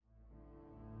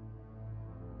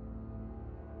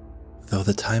Though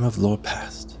the time of lore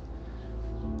past,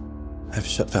 I've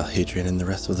shut Valhadrian and the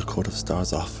rest of the Court of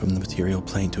Stars off from the material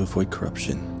plane to avoid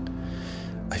corruption.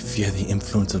 I fear the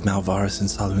influence of Malvaris and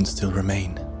Saloon still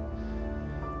remain.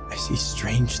 I see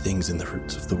strange things in the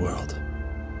roots of the world.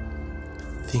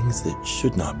 Things that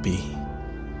should not be.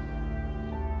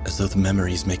 As though the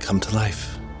memories may come to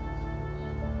life.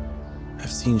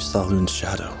 I've seen Saloon's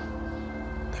shadow.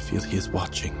 I feel he is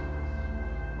watching.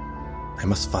 I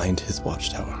must find his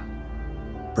watchtower.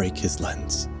 Break his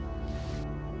lens.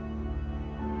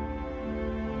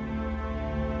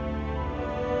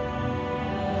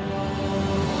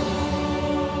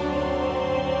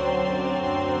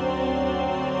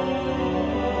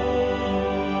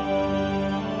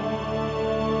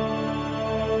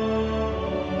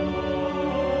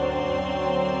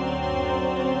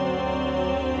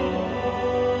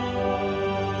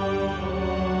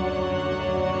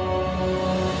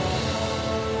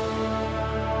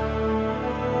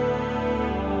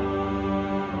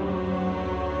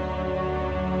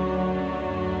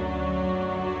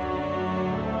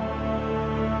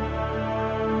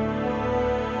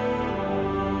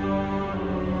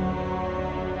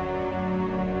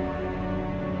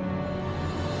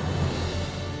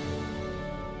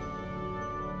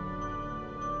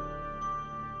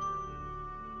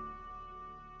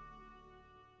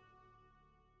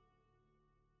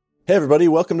 Hey everybody,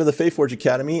 welcome to the Faeforge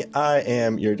Academy. I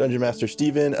am your Dungeon Master,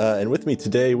 Steven, and with me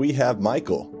today we have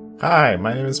Michael. Hi,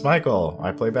 my name is Michael.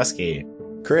 I play Besky.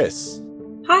 Chris.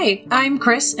 Hi, I'm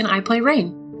Chris, and I play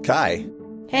Rain. Kai.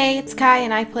 Hey, it's Kai,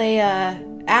 and I play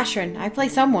Ashrin. I play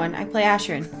someone. I play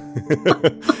Ashrin.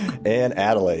 And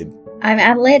Adelaide. I'm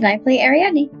Adelaide, and I play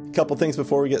Ariadne. Couple things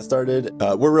before we get started.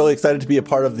 We're really excited to be a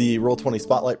part of the Roll20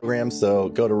 Spotlight program, so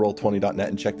go to roll20.net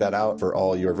and check that out for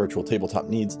all your virtual tabletop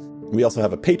needs. We also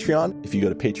have a Patreon. If you go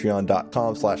to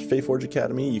patreon.com/Faeforge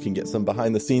Academy, you can get some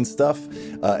behind the scenes stuff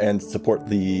and support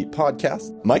the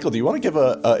podcast. Michael, do you want to give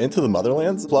a Into the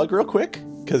Motherlands plug real quick?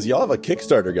 Because y'all have a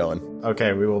Kickstarter going.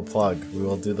 Okay, we will plug. We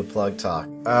will do the plug talk.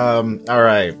 All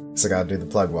right. So I gotta do the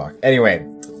plug walk. Anyway,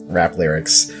 rap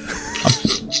lyrics. Into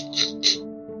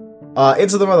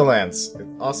the Motherlands.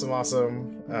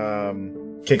 Awesome.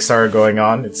 Kickstarter going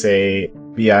on. It's a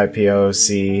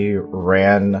BIPOC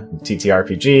ran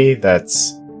TTRPG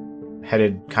that's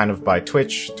headed kind of by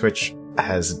Twitch. Twitch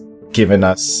has given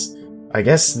us, I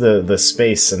guess, the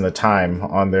space and the time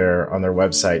on their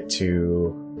website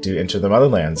to do Into the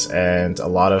Motherlands, and a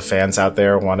lot of fans out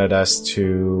there wanted us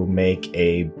to make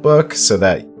a book so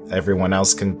that everyone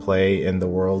else can play in the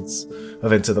worlds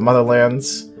of Into the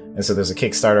Motherlands. And so there's a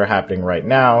Kickstarter happening right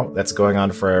now that's going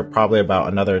on for probably about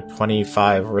another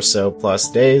 25 or so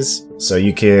plus days. So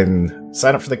you can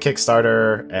sign up for the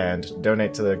Kickstarter and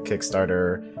donate to the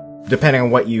Kickstarter. Depending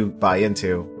on what you buy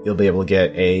into, you'll be able to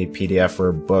get a PDF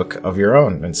or book of your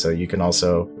own. And so you can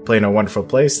also play in a wonderful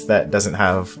place that doesn't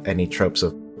have any tropes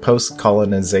of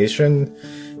post-colonization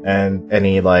and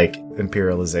any like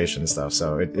imperialization stuff.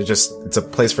 So it's a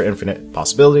place for infinite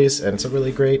possibilities, and it's a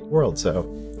really great world. So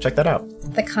check that out.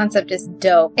 The concept is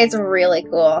dope. It's really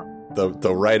cool.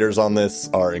 The writers on this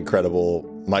are incredible.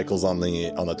 Michael's on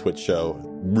the Twitch show,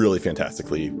 really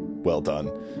fantastically well done.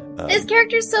 This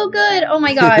character's so good. Oh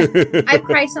my god. I've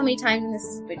cried so many times in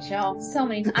this stupid show. So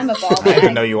many times. I'm a ball. I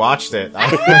didn't know you watched it. I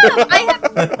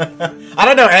have. I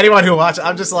don't know anyone who watched it.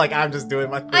 I'm just doing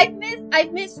my thing.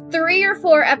 I've missed 3 or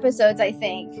 4 episodes, I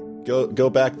think. Go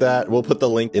back that. We'll put the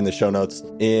link in the show notes.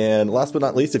 And last but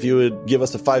not least, if you would give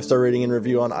us a 5-star rating and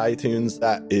review on iTunes,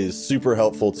 that is super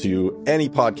helpful to any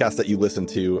podcast that you listen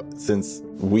to, since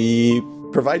we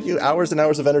provide you hours and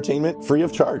hours of entertainment free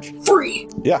of charge. Free.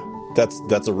 Yeah,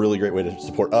 that's a really great way to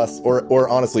support us, or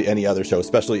honestly any other show,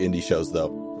 especially indie shows though,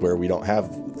 where we don't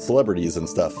have celebrities and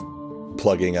stuff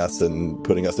plugging us and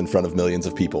putting us in front of millions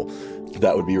of people.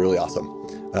 That would be really awesome.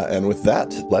 And with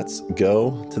that, let's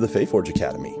go to the Faeforge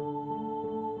Academy.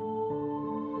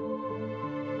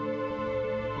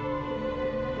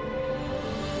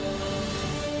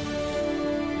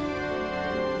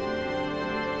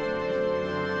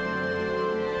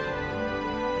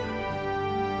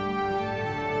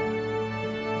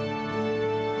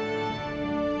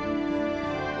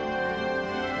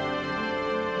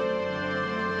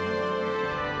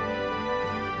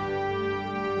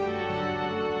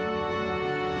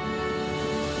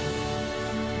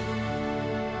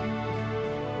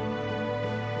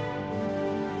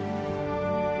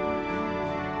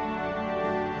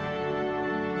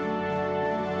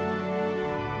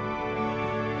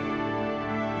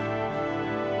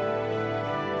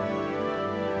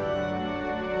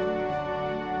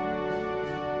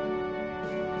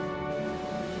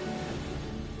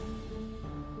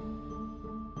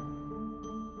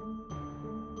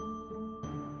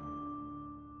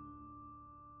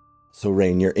 So,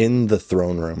 Rain, you're in the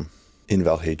throne room in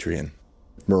Valhadrian.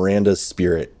 Miranda's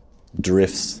spirit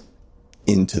drifts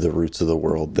into the roots of the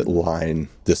world that line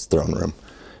this throne room.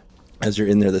 As you're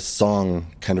in there, this song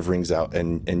kind of rings out,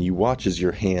 and you watch as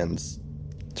your hands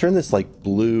turn this like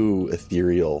blue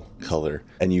ethereal color,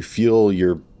 and you feel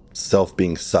yourself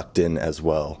being sucked in as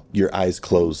well. Your eyes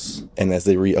close, and as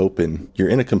they reopen, you're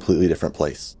in a completely different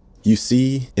place. You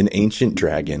see an ancient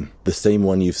dragon, the same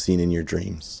one you've seen in your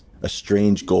dreams. A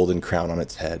strange golden crown on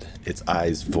its head, its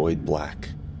eyes void black.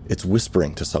 It's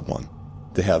whispering to someone.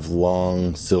 They have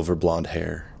long, silver blonde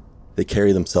hair. They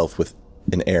carry themselves with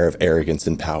an air of arrogance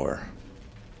and power.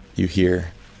 You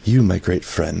hear, "You, my great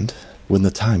friend, when the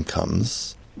time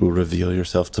comes, will reveal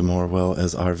yourself to Morwell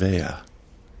as Arvea,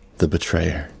 the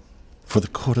betrayer. For the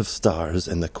Court of Stars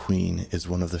and the Queen is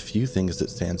one of the few things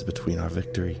that stands between our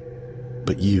victory.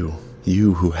 But you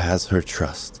who has her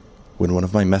trust, when one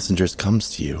of my messengers comes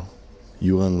to you,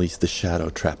 you will unleash the shadow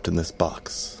trapped in this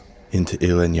box into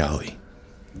Ilenyali.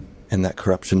 And that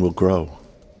corruption will grow,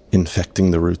 infecting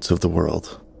the roots of the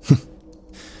world.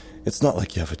 It's not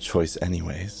like you have a choice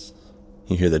anyways."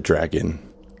 You hear the dragon,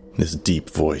 this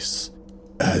deep voice.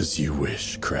 "As you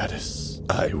wish, Kratos.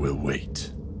 I will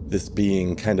wait." This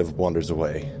being kind of wanders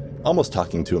away, almost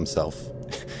talking to himself.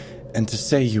 "And to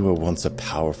say you were once a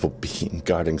powerful being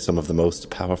guarding some of the most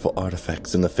powerful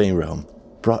artifacts in the Fey realm,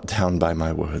 brought down by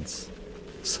my words.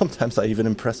 Sometimes I even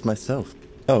impress myself.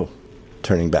 Oh,"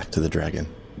 turning back to the dragon,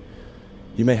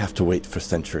 "you may have to wait for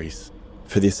centuries,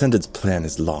 for the Ascended's plan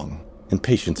is long, and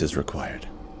patience is required.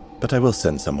 But I will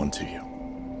send someone to you."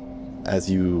 As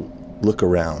you look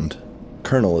around,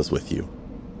 Colonel is with you.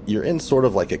 You're in sort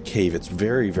of like a cave. It's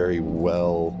very, very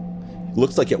well...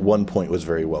 looks like at one point was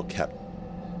very well kept.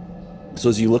 So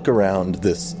as you look around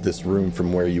this room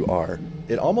from where you are,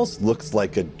 it almost looks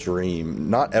like a dream.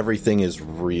 Not everything is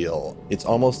real. It's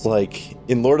almost like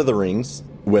in Lord of the Rings,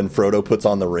 when Frodo puts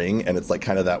on the ring and it's like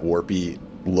kind of that warpy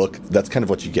look, that's kind of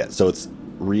what you get. So it's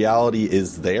reality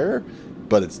is there,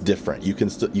 but it's different. You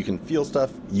can feel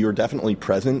stuff. You're definitely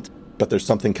present, but there's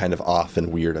something kind of off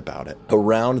and weird about it.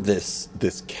 Around this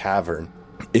cavern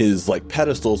is like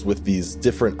pedestals with these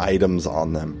different items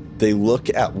on them. They look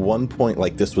at one point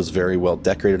like this was very well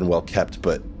decorated and well kept,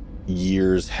 but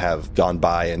years have gone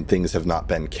by and things have not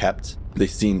been kept. They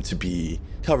seem to be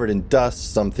covered in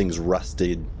dust, some things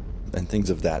rusted, and things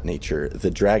of that nature.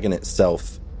 The dragon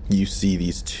itself, you see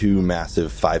these two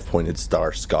massive 5-pointed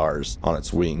star scars on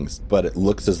its wings, but it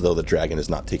looks as though the dragon is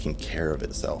not taking care of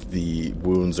itself. The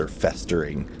wounds are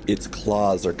festering. Its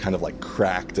claws are kind of like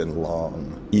cracked and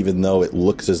long, even though it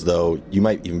looks as though you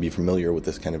might even be familiar with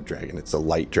this kind of dragon. It's a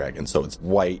light dragon, so it's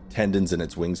white tendons in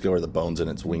its wings go, or the bones in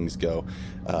its wings go.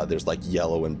 There's like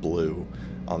yellow and blue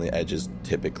on the edges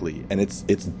typically, and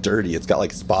it's dirty. It's got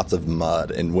like spots of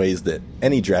mud in ways that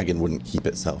any dragon wouldn't keep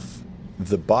itself.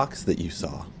 The box that you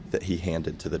saw that he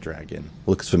handed to the dragon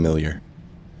looks familiar.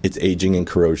 Its aging and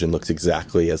corrosion looks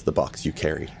exactly as the box you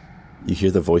carry. You hear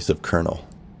the voice of Colonel.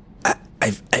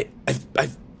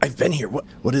 I've been here.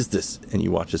 What is this? And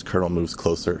you watch as Colonel moves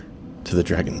closer to the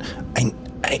dragon.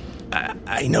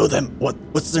 I know them.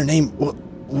 What's their name?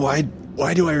 Why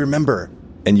do I remember?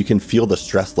 And you can feel the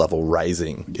stress level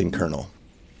rising in Colonel.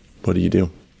 What do you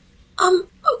do?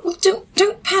 Well,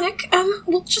 don't panic.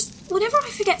 Well, just whenever I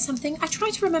forget something, I try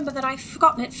to remember that I've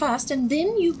forgotten it first, and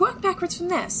then you work backwards from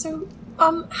there. So,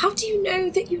 how do you know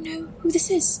that you know who this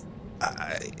is?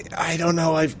 I don't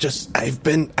know. I've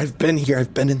been here.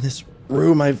 I've been in this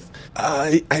room. I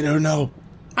don't know.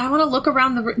 I want to look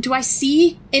around the room. Do I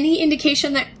see any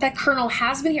indication that Colonel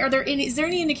has been here? Is there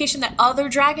any indication that other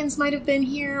dragons might have been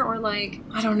here? Or like,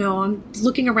 I don't know. I'm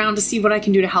looking around to see what I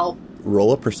can do to help.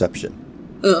 Roll a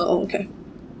perception. Oh, okay.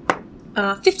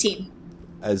 15.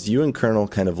 As you and Colonel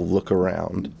kind of look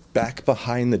around, back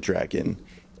behind the dragon,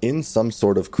 in some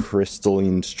sort of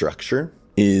crystalline structure,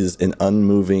 is an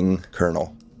unmoving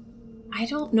Colonel. I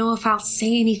don't know if I'll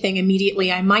say anything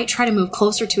immediately. I might try to move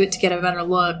closer to it to get a better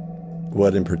look.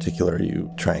 What in particular are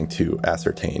you trying to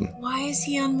ascertain? Why is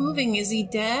he unmoving? Is he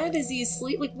dead? Is he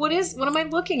asleep? Like, what am I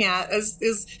looking at?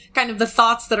 Is kind of the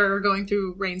thoughts that are going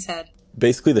through Rain's head.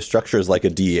 Basically, the structure is like a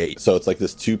D8. So it's like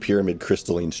this 2-pyramid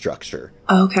crystalline structure.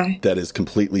 Okay. That is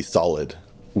completely solid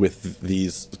with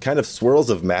these kind of swirls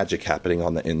of magic happening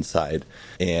on the inside.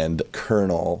 And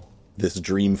Colonel, this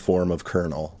dream form of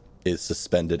Colonel, is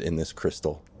suspended in this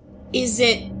crystal. Is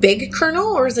it big Colonel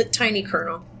or is it tiny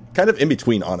Colonel? Kind of in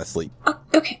between, honestly.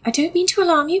 Okay, I don't mean to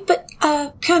alarm you, but,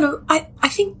 Colonel, I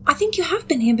think you have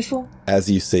been here before.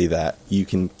 As you say that, you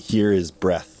can hear his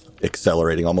breath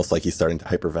accelerating, almost like he's starting to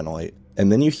hyperventilate. And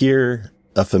then you hear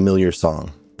a familiar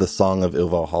song, the Song of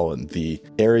Ilval Holland, the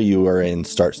area you are in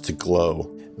starts to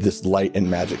glow. This light and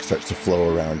magic starts to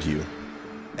flow around you.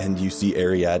 And you see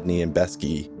Ariadne and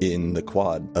Besky in the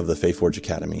quad of the Feyforge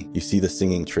Academy. You see the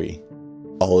singing tree.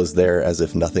 All is there as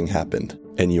if nothing happened.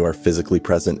 And you are physically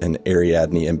present, and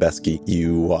Ariadne and Besky,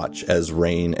 you watch as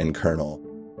Rain and Colonel,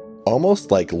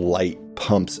 almost like light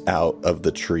pumps out of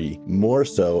the tree. More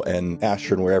so, and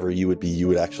Ashern, wherever you would be, you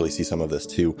would actually see some of this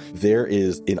too. There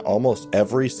is, in almost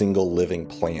every single living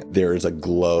plant, there is a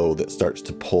glow that starts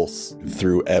to pulse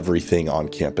through everything on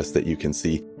campus that you can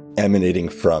see, emanating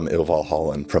from Ilval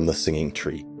Holland, from the singing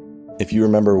tree. If you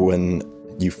remember when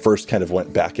you first kind of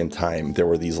went back in time, there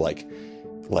were these like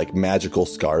magical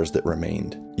scars that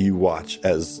remained. You watch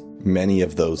as many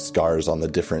of those scars on the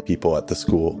different people at the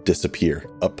school disappear.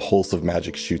 A pulse of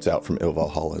magic shoots out from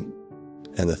Ilval Holland,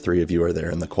 and the three of you are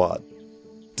there in the quad.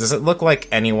 Does it look like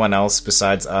anyone else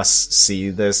besides us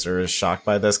see this or is shocked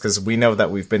by this? Because we know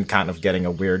that we've been kind of getting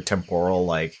a weird temporal,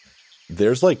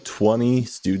 There's 20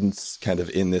 students kind of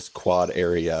in this quad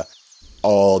area,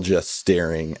 all just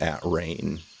staring at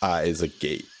Rain, eyes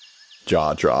agape,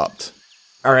 jaw dropped.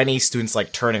 Are any students,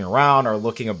 turning around or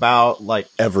looking about?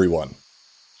 Everyone.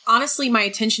 Honestly, my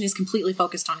attention is completely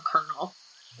focused on Colonel.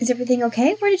 Is everything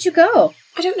okay? Where did you go?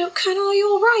 I don't know, Colonel, are you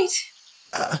all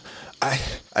right?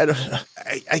 I don't know.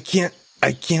 I can't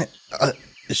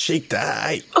shake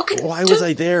that. Okay, why was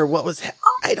I there? What was,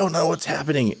 I don't know what's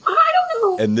happening. I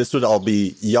don't know. And this would all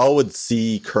be, y'all would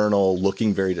see Colonel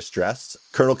looking very distressed.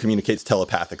 Colonel communicates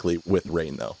telepathically with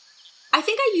Rain, though. I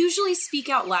think I usually speak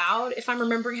out loud, if I'm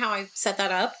remembering how I set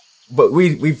that up. But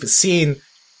we've seen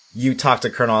you talk to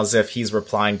Colonel as if he's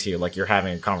replying to you, like you're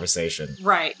having a conversation.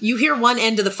 Right. You hear one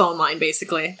end of the phone line,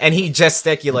 basically. And he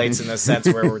gesticulates in a sense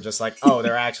where we're just like, oh,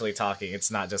 they're actually talking.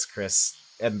 It's not just Chris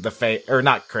and the Fae, or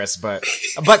not Chris, but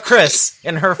Chris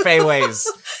in her Fae ways.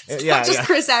 It's not just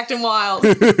Chris acting wild.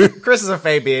 Chris is a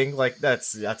Fae being.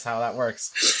 That's how that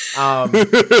works.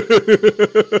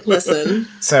 Listen.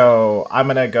 So I'm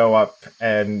going to go up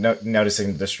and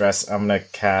noticing the distress, I'm going to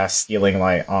cast Healing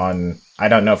Light on, I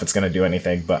don't know if it's going to do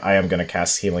anything, but I am going to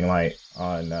cast Healing Light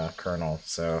on Colonel.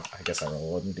 So I guess I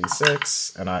roll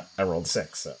 1d6 and I rolled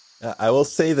 6. So. I will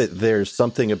say that there's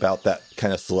something about that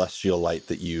kind of celestial light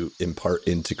that you impart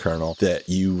into Colonel that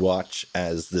you watch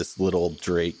as this little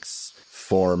Drake's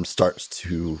form starts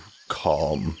to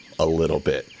calm a little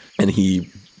bit. And he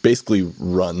basically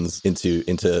runs into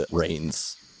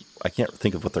Rain's, I can't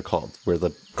think of what they're called, where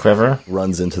the quiver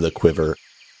runs into the quiver.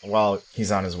 While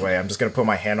he's on his way, I'm just going to put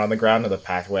my hand on the ground of the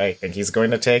pathway I think he's going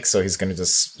to take. So he's going to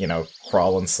just,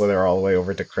 crawl and slither all the way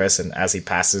over to Chris. And as he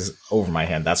passes over my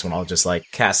hand, that's when I'll just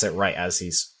cast it right as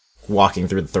he's walking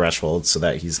through the threshold so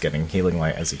that he's getting Healing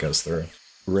Light as he goes through.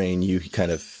 Rain, you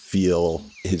kind of feel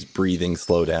his breathing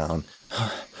slow down.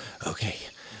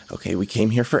 Okay, we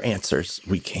came here for answers.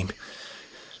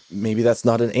 Maybe that's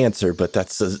not an answer, but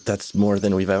that's more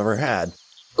than we've ever had.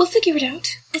 We'll figure it out.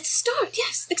 It's a start.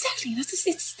 Yes, exactly.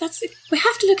 That's it. We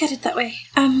have to look at it that way,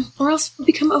 or else we'll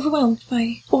become overwhelmed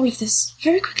by all of this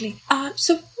very quickly.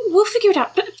 So we'll figure it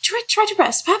out. But try to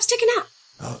rest. Perhaps take a nap.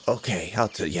 Oh, okay. I'll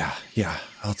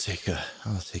take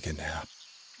a nap.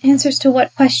 Answers to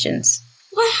what questions?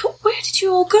 Where did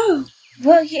you all go?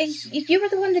 Well, you were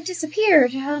the one that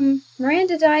disappeared.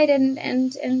 Miranda died,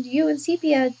 and you and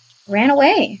Sepia ran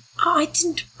away. I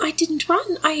didn't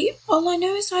run. All I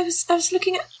know is I was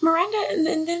looking at Miranda,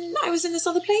 and then I was in this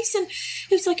other place, and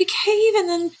it was like a cave, and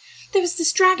then there was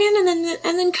this dragon, and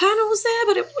then Colonel was there,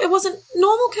 but it wasn't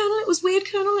normal Colonel. It was weird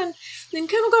Colonel, and then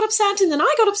Colonel got upset, and then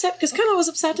I got upset because Colonel was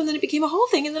upset, and then it became a whole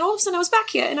thing, and then all of a sudden I was back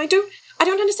here, and I don't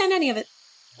understand any of it.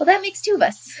 Well, that makes 2 of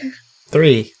us.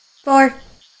 3. 4.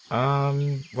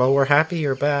 Well, we're happy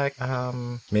you're back.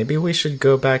 Maybe we should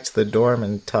go back to the dorm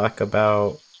and talk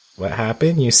about what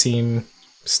happened. You seem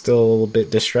still a little bit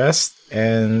distressed,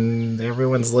 and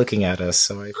everyone's looking at us,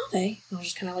 so Are they? I'll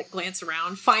just kind of glance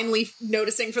around, finally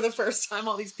noticing for the first time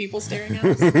all these people staring at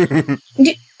us.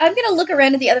 I'm gonna look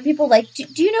around at the other people,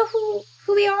 do you know who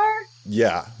we are?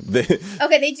 Yeah.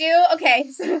 Okay, they do? Okay.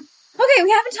 Okay, we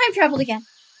haven't time traveled again.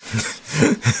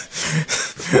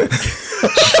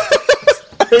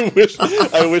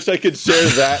 I wish I could share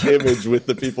that image with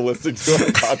the people listening to our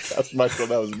podcast, Michael.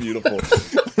 That was beautiful.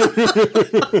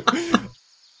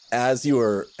 As you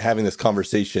are having this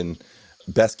conversation,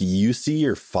 Besky, you see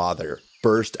your father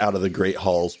burst out of the great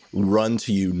halls, run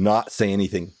to you, not say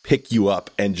anything, pick you up,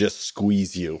 and just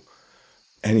squeeze you.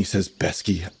 And he says,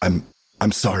 Besky,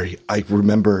 I'm sorry. I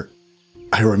remember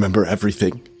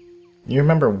everything. You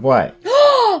remember what?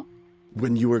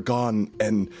 when you were gone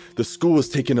and the school was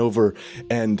taken over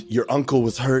and your uncle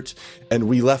was hurt and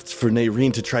we left for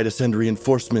Nayreen to try to send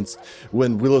reinforcements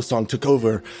when Willowsong took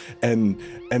over and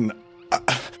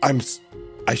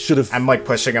I should have. I'm like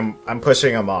pushing him. I'm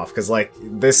pushing him off because like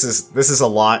this is a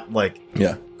lot. Like,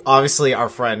 yeah. Obviously, our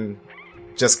friend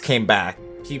just came back.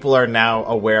 People are now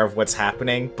aware of what's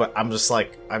happening, but I'm just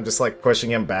like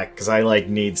pushing him back because I like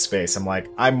need space.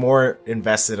 I'm more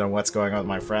invested in what's going on with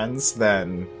my friends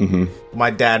than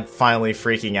my dad finally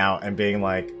freaking out and being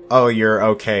like, "Oh, you're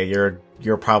okay.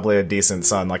 You're probably a decent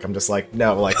son." Like, I'm just like,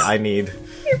 no, like I need.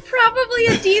 You're probably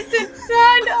a decent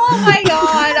son. Oh my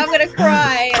god, I'm gonna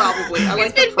cry. Probably. I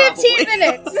like It's been 15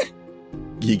 minutes.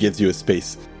 He gives you a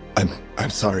space. I'm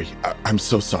sorry. I'm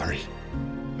so sorry.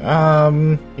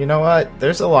 You know what?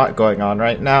 There's a lot going on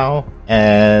right now,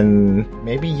 and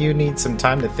maybe you need some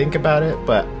time to think about it,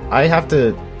 but I have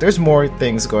to. There's more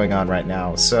things going on right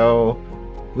now, so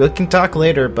we can talk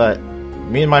later, but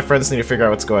me and my friends need to figure out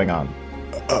what's going on.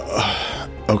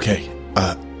 Okay.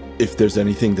 If there's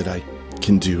anything that I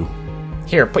can do.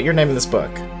 Here, put your name in this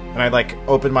book. And I like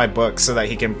open my book so that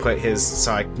he can put his.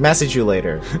 So I message you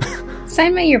later.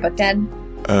 Sign my yearbook, Dad.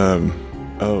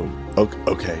 Oh,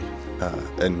 okay.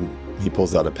 And he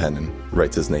pulls out a pen and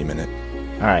writes his name in it.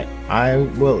 Alright, I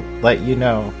will let you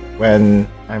know when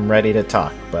I'm ready to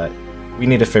talk, but we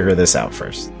need to figure this out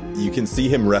first. You can see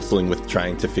him wrestling with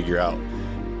trying to figure out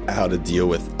how to deal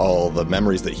with all the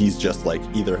memories that he's just like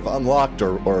either have unlocked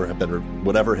or have been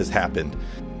whatever has happened,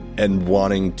 and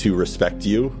wanting to respect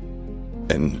you.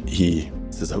 And he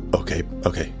says, okay,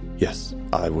 yes,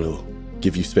 I will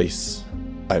give you space.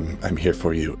 I'm here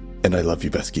for you, and I love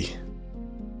you, Besky.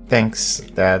 Thanks,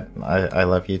 Dad. I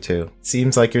love you too.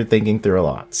 Seems like you're thinking through a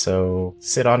lot, so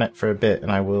sit on it for a bit,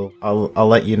 and I'll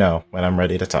let you know when I'm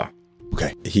ready to talk.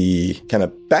 Okay. He kind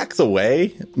of backs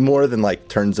away more than like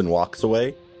turns and walks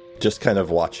away, just kind of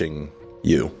watching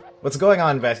you. What's going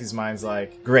on in Besky's mind's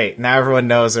like, great, now everyone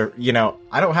knows, or, you know,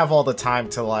 I don't have all the time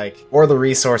to like, or the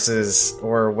resources,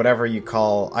 or whatever you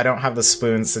call, I don't have the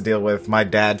spoons to deal with my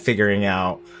dad figuring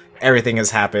out everything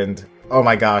has happened. Oh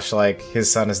my gosh, like,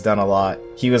 his son has done a lot.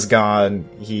 He was gone,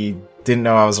 he didn't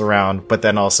know I was around, but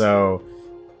then also,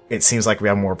 it seems like we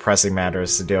have more pressing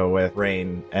matters to deal with.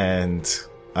 Rain and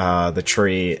the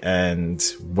tree and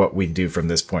what we do from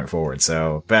this point forward.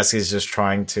 So Besky's just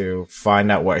trying to find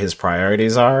out what his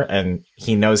priorities are, and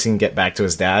he knows he can get back to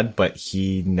his dad, but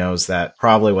he knows that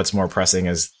probably what's more pressing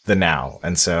is the now.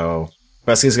 And so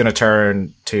Besky's gonna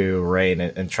turn to Rain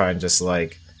and try and just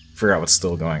like figure out what's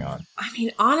still going on. I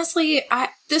mean, honestly,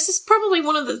 this is probably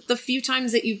one of the few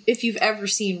times that if you've ever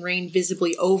seen Rain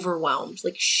visibly overwhelmed,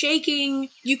 like shaking.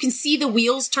 You can see the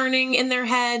wheels turning in their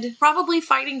head, probably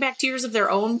fighting back tears of their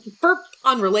own for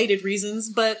unrelated reasons,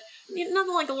 but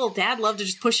nothing like a little dad love to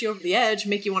just push you over the edge,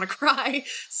 make you want to cry.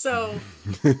 So,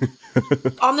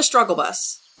 on the struggle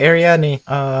bus. Ariadne,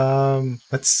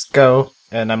 let's go.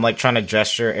 And I'm like trying to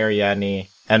gesture Ariadne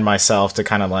and myself to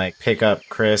kind of like pick up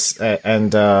Chris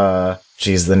and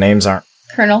geez, the names aren't.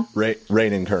 Colonel.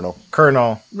 Rain and Colonel.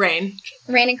 Colonel. Rain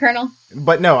and Colonel.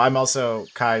 But no, I'm also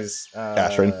Kai's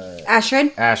Ashrin.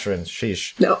 Ashrin? Ashrin,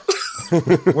 sheesh. No.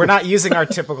 We're not using our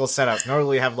typical setup.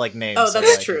 Normally we have like names. Oh, that's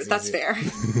so, like, true. That's easy. fair.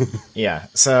 Yeah.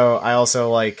 So I also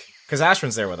like, because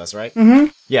Ashrin's there with us, right? Mm-hmm.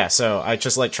 Yeah. So I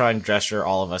just like try and gesture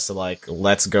all of us to like,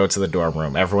 let's go to the dorm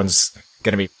room. Everyone's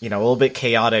gonna be, a little bit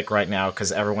chaotic right now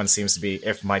because everyone seems to be,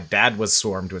 if my dad was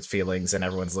swarmed with feelings and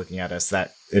everyone's looking at us,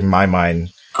 that in my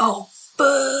mind. Oh,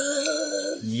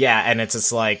 yeah, and it's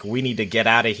just like, we need to get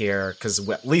out of here because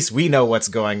at least we know what's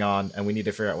going on, and we need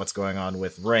to figure out what's going on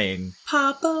with Rain.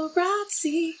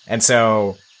 paparazzi. And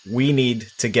so we need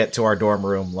to get to our dorm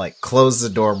room, like close the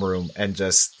dorm room and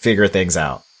just figure things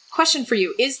out. Question for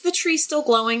you. Is the tree still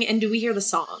glowing, and do we hear the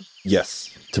song?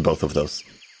 Yes, to both of those.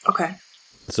 Okay.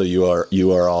 So you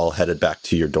are all headed back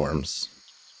to your dorms.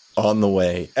 On the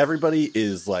way, everybody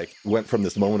is like, went from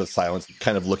this moment of silence,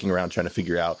 kind of looking around, trying to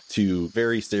figure out, to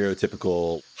very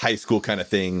stereotypical high school kind of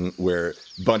thing where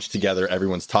bunched together,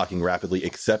 everyone's talking rapidly,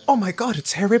 except... Oh my god,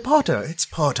 it's Harry Potter. It's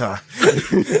Potter.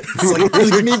 It's like,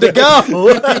 we need to go.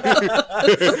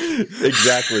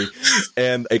 Exactly.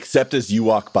 And except as you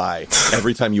walk by,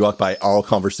 every time you walk by, all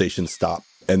conversations stop.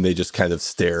 And they just kind of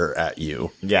stare at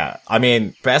you. Yeah, I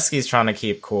mean, Besky's trying to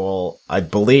keep cool. I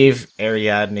believe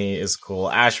Ariadne is cool,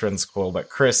 Ashrin's cool, but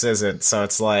Chris isn't. So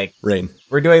it's like... Rain.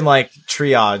 We're doing like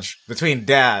triage between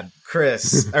Dad,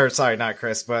 Chris, or sorry, not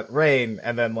Chris, but Rain,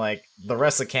 and then like the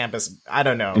rest of campus. I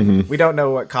don't know. Mm-hmm. We don't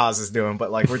know what Kaz is doing,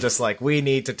 but like we're just like, we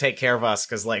need to take care of us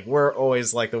because like we're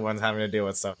always like the ones having to deal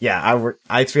with stuff. Yeah,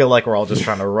 I feel like we're all just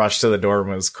trying to rush to the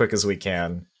dorm as quick as we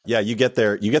can. Yeah, you get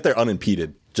there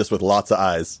unimpeded, just with lots of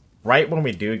eyes. Right when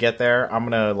we do get there, I'm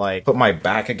gonna like put my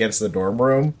back against the dorm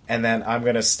room, and then I'm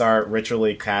gonna start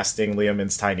ritually casting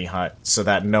Leomin's tiny hut so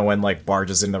that no one like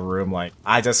barges in the room. Like,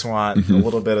 I just want a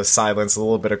little bit of silence, a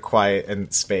little bit of quiet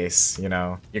and space, you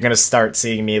know? You're gonna start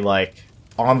seeing me like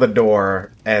on the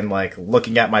door and like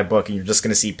looking at my book, and you're just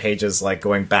gonna see pages like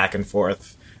going back and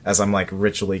forth as I'm like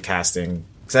ritually casting.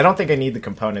 Because I don't think I need the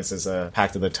components as a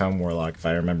Pact of the Tome Warlock, if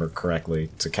I remember correctly,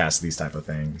 to cast these type of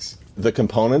things. The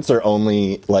components are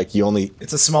only, like,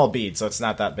 it's a small bead, so it's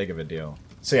not that big of a deal.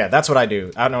 So yeah, that's what I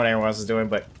do. I don't know what anyone else is doing,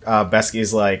 but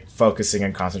Besky's like focusing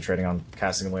and concentrating on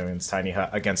casting Leomin's tiny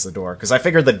hut against the door. Because I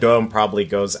figured the dome probably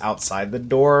goes outside the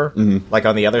door, like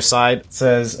on the other side. It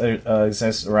says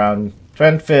exists around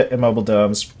 10 feet immobile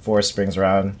domes, 4 springs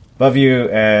around above you,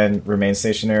 and remain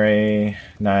stationary.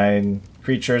 9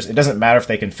 creatures. It doesn't matter if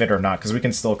they can fit or not, because we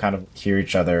can still kind of hear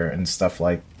each other and stuff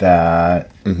like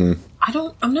that.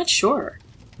 I'm not sure.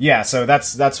 Yeah, so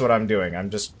that's what I'm doing.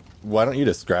 Why don't you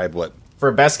describe what...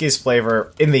 For Besky's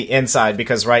flavor, in the inside,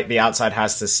 because, right, the outside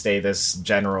has to stay this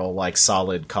general, like,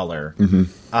 solid color.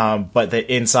 But the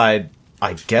inside,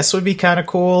 I guess would be kind of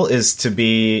cool, is to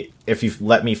be, if you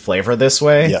let me flavor this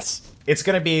way. Yes. It's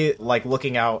going to be like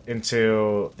looking out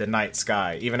into the night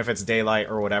sky, even if it's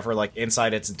daylight or whatever. Like,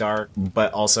 inside it's dark,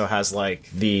 but also has like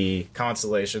the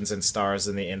constellations and stars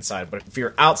in the inside. But if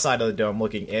you're outside of the dome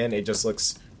looking in, it just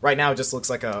looks, right now it just looks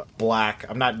like a black,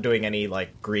 I'm not doing any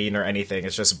like green or anything,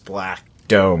 it's just black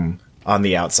dome on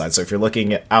the outside. So if you're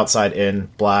looking at outside in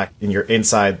black and you're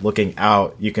inside looking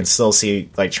out, you can still see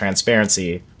like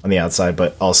transparency on the outside,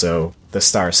 but also the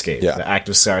starscape, the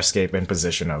active starscape and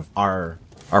position of our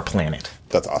planet.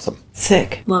 That's awesome.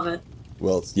 Sick. Love it.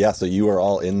 Well, yeah, so you are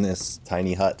all in this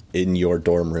tiny hut in your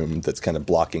dorm room that's kind of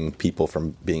blocking people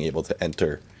from being able to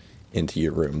enter into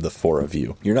your room, the 4 of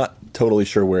you. You're not totally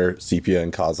sure where Sepia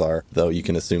and Kaz are, though you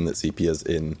can assume that Sepia's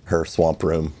in her swamp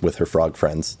room with her frog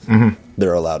friends.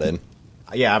 They're allowed in.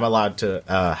 Yeah, I'm allowed to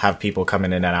have people come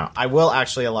in and out. I will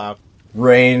actually allow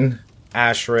Rain,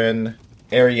 Ashrin,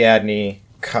 Ariadne,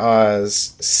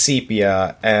 Kaz,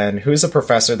 Sepia, and who's a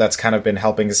professor that's kind of been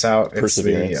helping us out?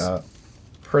 Perseverance. It's the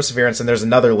Perseverance, and there's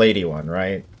another lady one,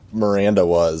 right? Miranda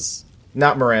was.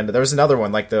 Not Miranda. There was another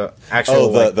one, like the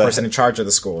actual person in charge of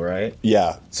the school, right?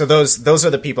 Yeah. So those are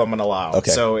the people I'm going to allow.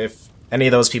 Okay. So if any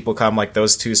of those people come, like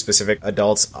those 2 specific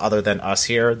adults other than us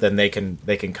here, then they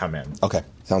can come in. Okay,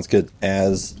 sounds good.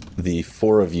 As the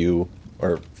 4 of you,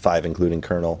 or 5 including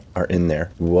Colonel, are in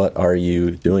there, what are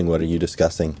you doing? What are you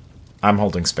discussing? I'm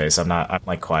holding space. I'm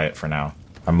like quiet for now.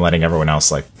 I'm letting everyone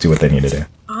else like do what they need to do.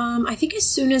 I think as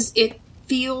soon as it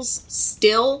feels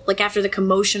still, like after the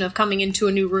commotion of coming into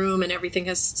a new room and everything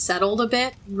has settled a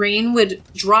bit, Rain would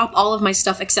drop all of my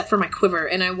stuff except for my quiver,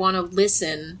 and I want to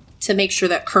listen to make sure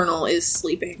that Colonel is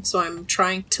sleeping. So I'm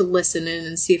trying to listen in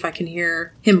and see if I can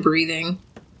hear him breathing.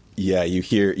 Yeah, you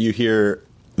hear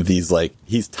these, like,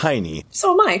 he's tiny.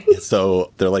 So am I.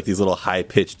 So they're like these little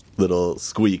high-pitched little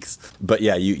squeaks. But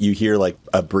yeah, you hear like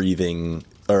a breathing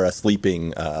or a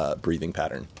sleeping breathing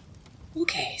pattern.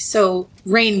 Okay, so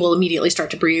Rain will immediately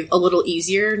start to breathe a little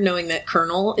easier, knowing that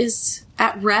Colonel is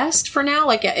at rest for now,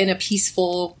 like in a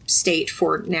peaceful state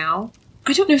for now.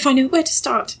 I don't know if I know where to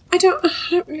start. I don't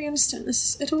really understand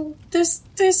this at all.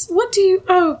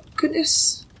 Oh,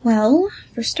 goodness. Well,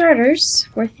 for starters,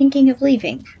 we're thinking of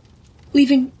leaving.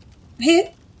 Leaving here?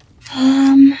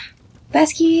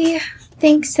 Besky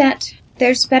thinks that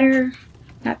there's bigger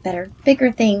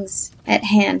things at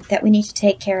hand that we need to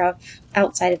take care of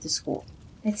outside of the school.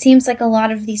 It seems like a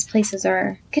lot of these places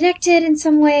are connected in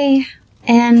some way,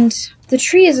 and the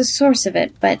tree is a source of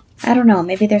it, but I don't know,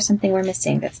 maybe there's something we're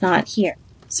missing that's not here.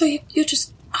 So you're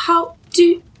just,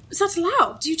 is that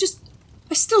allowed?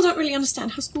 I still don't really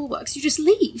understand how school works. You just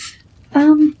leave?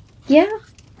 Yeah.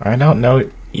 I don't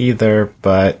know either,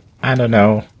 but I don't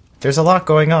know. There's a lot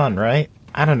going on, right?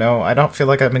 I don't know. I don't feel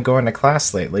like I've been going to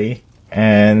class lately.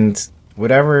 And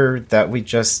whatever that we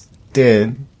just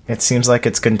did, it seems like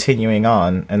it's continuing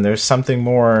on. And there's something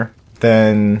more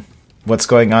than what's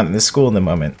going on in the school in the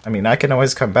moment. I mean, I can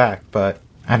always come back, but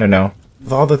I don't know.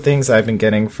 With all the things I've been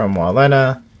getting from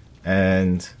Walena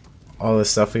and all the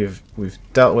stuff we've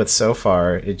dealt with so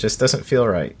far, it just doesn't feel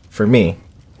right for me.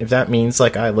 If that means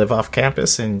like I live off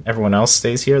campus and everyone else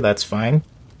stays here, that's fine.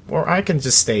 Or I can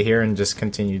just stay here and just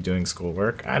continue doing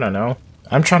schoolwork. I don't know.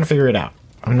 I'm trying to figure it out.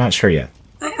 I'm not sure yet.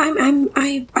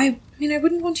 I mean, I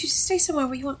wouldn't want you to stay somewhere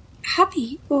where you aren't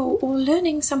happy or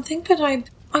learning something, but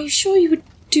are you sure you would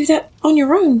do that on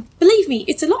your own? Believe me,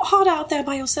 it's a lot harder out there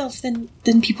by yourself than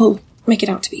people make it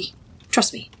out to be.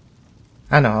 Trust me.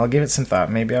 I know, I'll give it some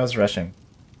thought. Maybe I was rushing.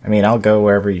 I mean, I'll go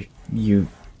wherever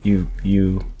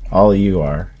all of you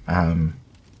are.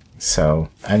 So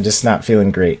I'm just not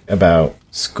feeling great about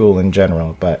school in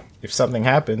general, but if something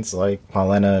happens, like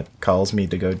Malena calls me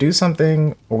to go do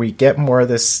something, or we get more of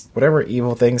this, whatever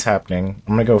evil thing's happening,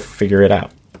 I'm gonna go figure it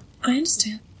out. I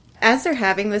understand. As they're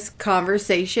having this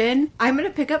conversation, I'm going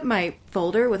to pick up my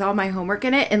folder with all my homework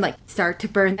in it and, like, start to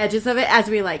burn the edges of it as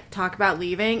we, like, talk about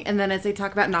leaving. And then as they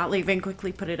talk about not leaving,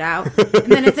 quickly put it out.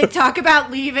 And then as they talk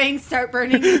about leaving, start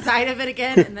burning the side of it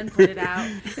again and then put it out.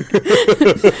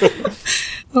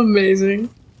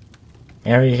 Amazing.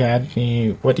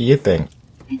 Ariadne, what do you think?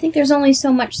 I think there's only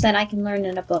so much that I can learn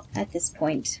in a book at this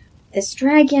point. This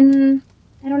dragon,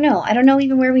 I don't know. I don't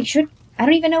even know where we should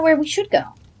go.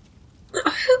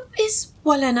 Who is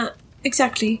Walena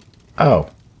exactly? Oh,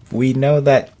 we know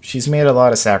that she's made a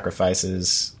lot of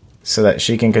sacrifices so that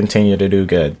she can continue to do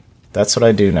good. That's what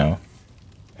I do know.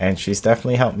 And she's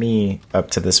definitely helped me up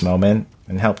to this moment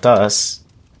and helped us.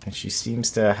 And she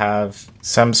seems to have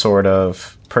some sort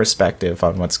of perspective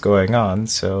on what's going on,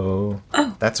 so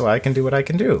that's why I can do what I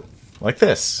can do. Like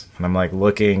this. And I'm like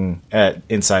looking at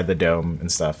inside the dome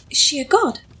and stuff. Is she a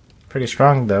god? Pretty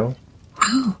strong though.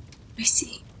 Oh, I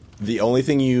see. The only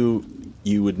thing you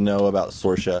would know about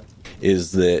Sorsha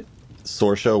is that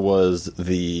Sorsha was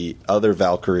the other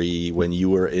Valkyrie when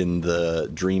you were in the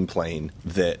dream plane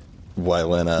that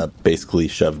Wylena basically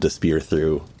shoved a spear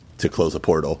through to close a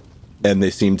portal. And they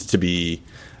seemed to be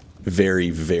very,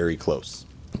 very close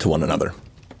to one another.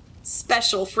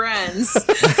 Special friends.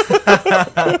 Roommates.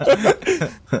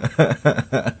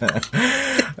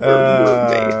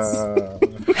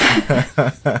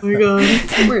 Oh my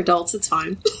god. We're adults, it's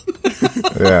fine.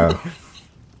 Yeah.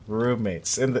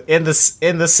 Roommates. In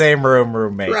the same room,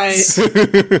 roommates.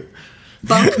 Right.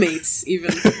 Bunkmates,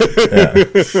 even.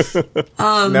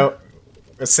 Yeah. No,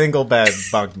 a single bed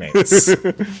bunkmates.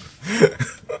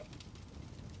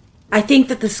 I think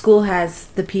that the school has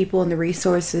the people and the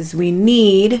resources we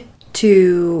need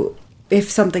to, if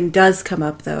something does come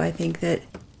up, though, I think that,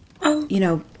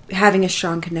 having a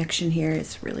strong connection here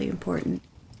is really important.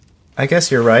 I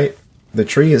guess you're right. The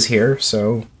tree is here,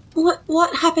 so...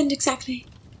 What happened exactly?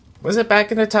 Was it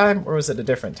back in a time, or was it a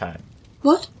different time?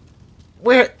 What?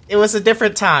 It was a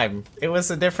different time. It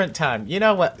was a different time. You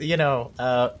know what,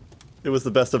 It was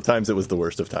the best of times, it was the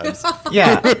worst of times.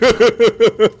 Yeah.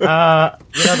 The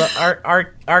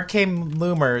arcane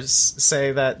loomers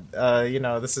say that,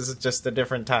 this is just a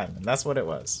different time, and that's what it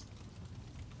was.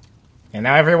 And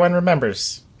now everyone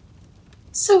remembers.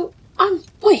 So,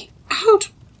 wait,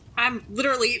 I'm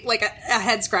literally like a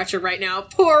head scratcher right now.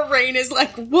 Poor Rain is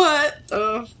like, what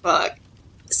the fuck?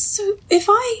 So, if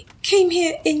I came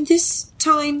here in this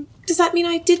time, does that mean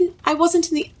I wasn't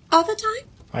in the other time?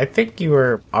 I think you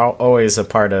were always a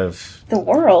part of... The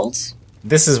world?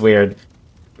 This is weird.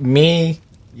 Me,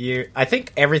 you... I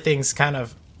think everything's kind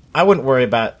of... I wouldn't worry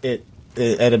about it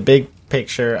at a big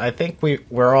picture. I think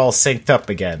we're all synced up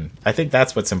again. I think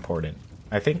that's what's important.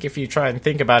 I think if you try and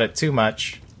think about it too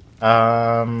much,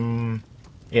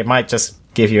 it might just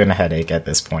give you a headache at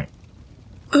this point.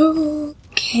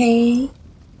 Okay.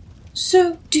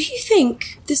 So, do you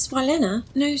think this Wylena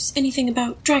knows anything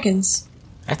about dragons?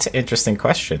 That's an interesting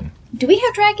question. Do we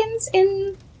have dragons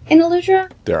in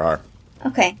Eludra? There are.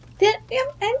 Okay.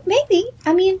 Maybe.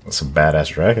 I mean... Some badass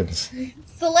dragons.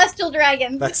 Celestial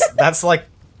dragons. That's like...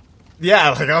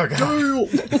 Yeah, like, oh god.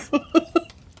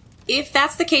 If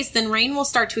that's the case, then Rain will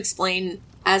start to explain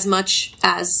as much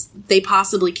as they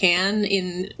possibly can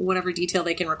in whatever detail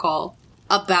they can recall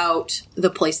about the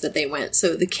place that they went.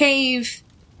 So the cave...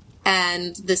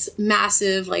 and this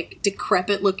massive, like,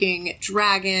 decrepit-looking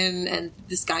dragon, and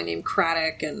this guy named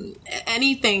Craddock, and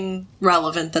anything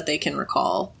relevant that they can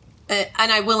recall.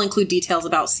 And I will include details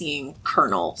about seeing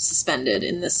Colonel suspended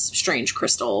in this strange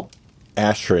crystal.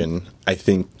 Ashrin, I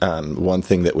think one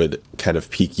thing that would kind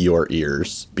of pique your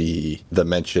ears be the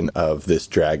mention of this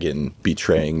dragon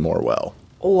betraying Morwell.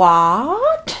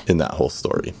 What? In that whole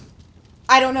story.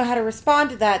 I don't know how to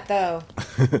respond to that, though.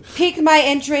 Pique my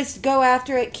interest, go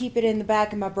after it, keep it in the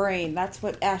back of my brain. That's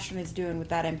what Ashton is doing with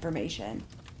that information.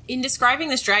 In describing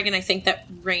this dragon, I think that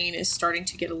Rain is starting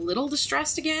to get a little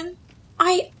distressed again.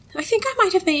 I think I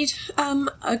might have made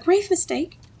a grave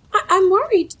mistake. I'm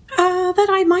worried that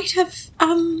I might have.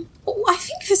 I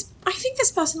think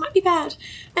this person might be bad,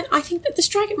 and I think that this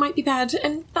dragon might be bad,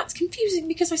 and that's confusing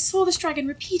because I saw this dragon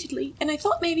repeatedly, and I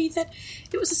thought maybe that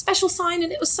it was a special sign,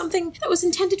 and it was something that was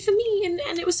intended for me, and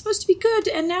it was supposed to be good,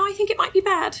 and now I think it might be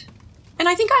bad, and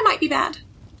I think I might be bad.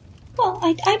 Well,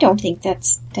 I don't think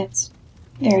that's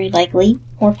very likely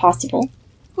or possible.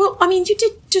 Well, I mean, you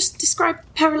did just describe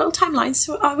parallel timelines,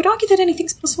 so I would argue that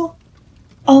anything's possible.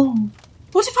 Oh.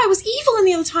 What if I was evil in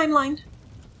the other timeline?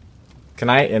 Can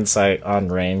I insight on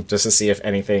Rain just to see if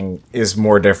anything is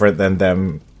more different than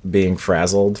them being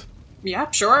frazzled?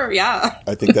 Yeah, sure, yeah.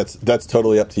 I think that's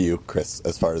totally up to you, Chris,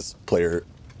 as far as player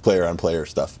on player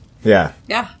stuff. Yeah.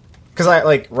 Yeah. Because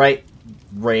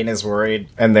Rain is worried,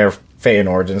 and they're Fae in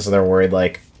Origin, so they're worried,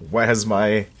 like, what has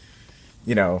my,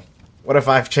 what if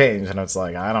I've changed? And it's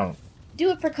like, I don't...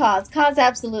 Do it for Cause. Cause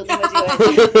absolutely would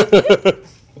do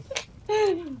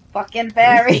it. Fucking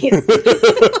fairies.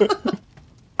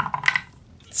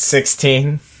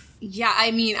 16. Yeah,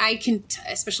 I mean, I can,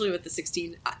 especially with the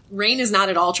 16, Rain is not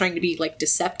at all trying to be, like,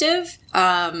 deceptive.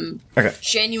 Okay.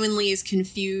 Genuinely is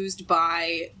confused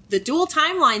by the dual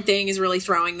timeline thing is really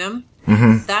throwing them.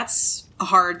 Mm-hmm. That's a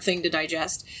hard thing to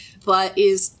digest. But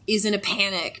is in a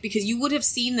panic, because you would have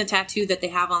seen the tattoo that they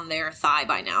have on their thigh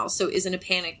by now. So is in a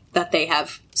panic that they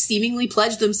have seemingly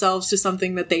pledged themselves to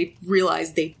something that they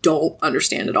realize they don't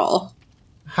understand at all.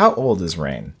 How old is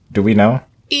Rain? Do we know?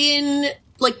 In,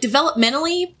 like,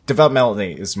 developmentally...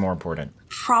 Developmentally is more important.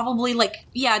 Probably, like,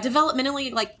 yeah,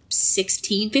 developmentally, like,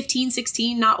 15,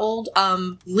 16, not old.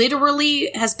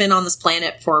 Literally has been on this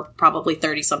planet for probably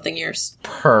 30-something years.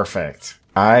 Perfect.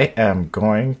 I am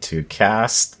going to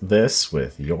cast this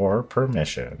with your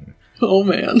permission. Oh,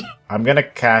 man. I'm going to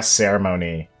cast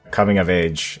Ceremony Coming of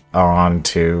Age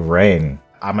onto Rain.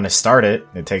 I'm going to start it.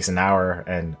 It takes an hour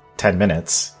and 10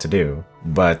 minutes to do,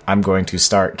 but I'm going to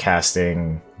start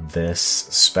casting this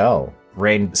spell.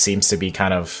 Rain seems to be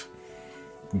kind of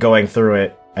going through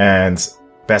it, and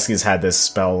Besky's had this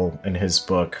spell in his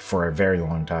book for a very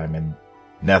long time, and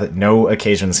no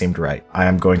occasion seemed right. I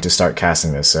am going to start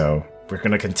casting this, so we're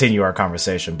going to continue our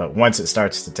conversation, but once it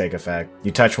starts to take effect,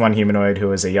 you touch one humanoid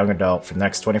who is a young adult for the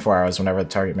next 24 hours. Whenever the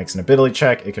target makes an ability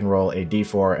check, it can roll a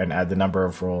d4 and add the number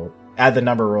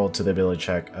rolled to the ability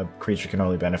check. A creature can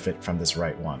only benefit from this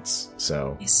right once.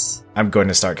 So Yes. I'm going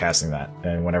to start casting that,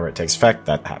 and whenever it takes effect,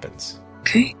 that happens.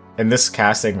 Okay. In this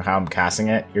casting, how I'm casting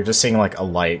it, you're just seeing like a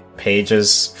light.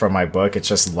 Pages from my book, it's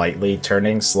just lightly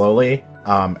turning slowly.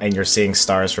 And you're seeing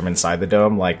stars from inside the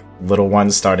dome, like little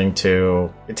ones starting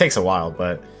to... It takes a while,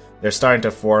 but they're starting to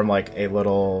form like a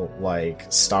little like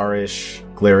starish,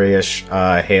 glary-ish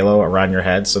halo around your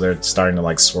head. So they're starting to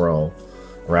like swirl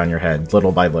around your head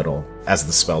little by little as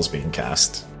the spell's being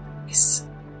cast. Yes.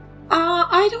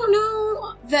 I don't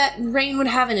know that Rain would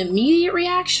have an immediate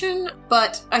reaction,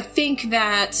 but I think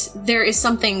that there is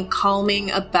something calming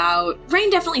about... Rain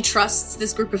definitely trusts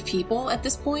this group of people at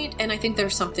this point, and I think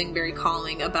there's something very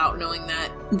calming about knowing that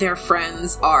their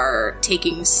friends are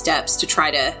taking steps to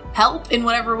try to help in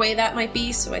whatever way that might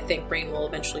be, so I think Rain will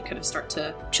eventually kind of start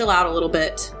to chill out a little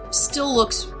bit. Still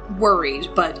looks worried,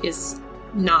 but is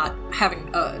not having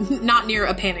not near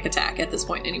a panic attack at this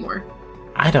point anymore.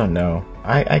 I don't know.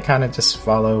 I kind of just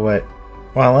follow what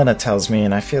Elena tells me,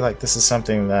 and I feel like this is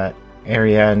something that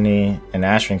Ariadne and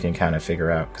Ashwin can kind of figure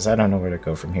out, because I don't know where to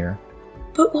go from here.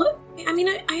 But what? I mean,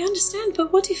 I understand,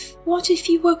 but what if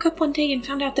you woke up one day and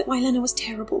found out that Wylena was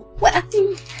terrible? Well,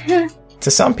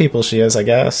 To some people she is, I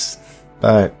guess.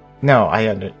 But no,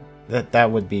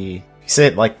 that would be... If you say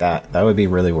it like that, that would be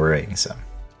really worrying, so...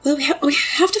 Well, we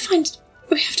have to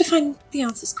find the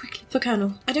answers quickly for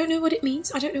Colonel. I don't know what it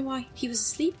means. I don't know why he was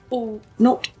asleep or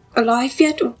not alive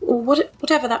yet, or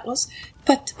whatever that was.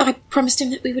 But I promised him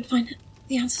that we would find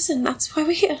the answers, and that's why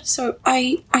we're here. So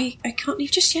I can't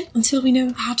leave just yet until we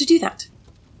know how to do that.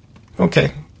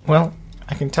 Okay, well,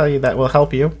 I can tell you that will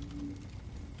help you.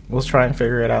 We'll try and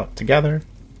figure it out together,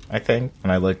 I think.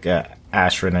 And I look at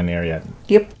Ashrin and Ariadne.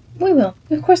 Yep. we will.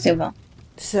 Of course we will.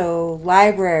 So,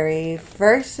 library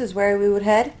first is where we would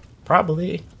head?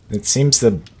 Probably. It seems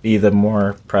to be the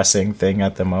more pressing thing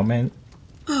at the moment.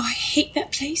 Oh, I hate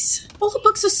that place. All the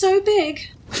books are so big.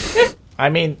 I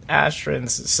mean,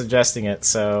 Ashrin's suggesting it,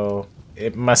 so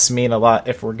it must mean a lot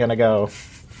if we're gonna go.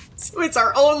 So it's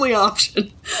our only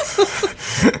option.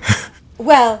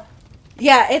 Well,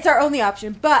 yeah, it's our only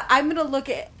option, but I'm gonna look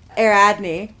at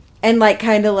Ariadne and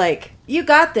you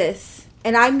got this,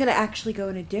 and I'm gonna actually go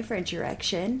in a different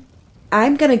direction.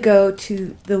 I'm gonna go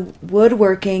to the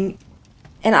woodworking,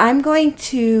 and I'm going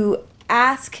to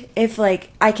ask if,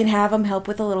 I can have them help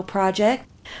with a little project.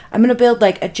 I'm gonna build,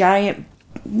 a giant,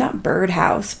 not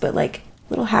birdhouse, but,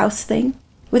 little house thing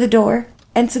with a door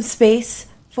and some space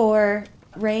for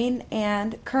Rain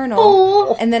and Colonel.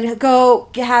 Aww. And then go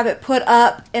have it put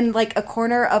up in, a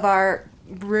corner of our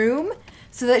room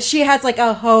so that she has,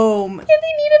 a home. Yeah,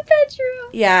 they need a bedroom.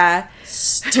 Yeah.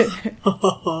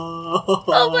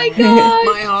 Oh my god.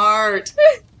 My heart.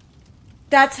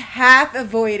 That's half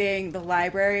avoiding the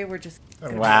library. We're just...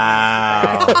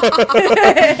 Wow.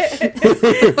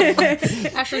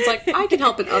 Ashton's like, I can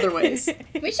help in other ways.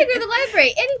 We should go to the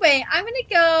library. Anyway, I'm gonna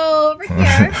go over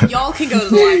here. Y'all can go to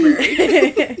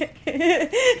the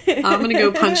library. I'm gonna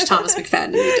go punch Thomas McFadden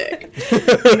in the dick.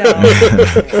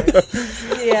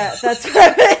 No. Yeah,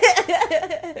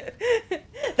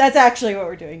 that's actually what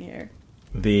we're doing here.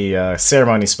 The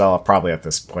ceremony spell probably at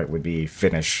this point would be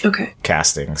finish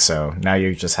casting. So now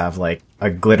you just have like a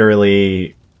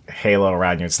glitterly halo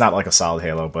around you. It's not like a solid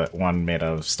halo, but one made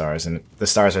of stars, and the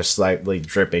stars are slightly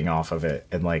dripping off of it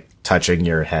and like touching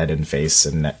your head and face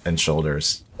and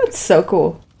shoulders. That's so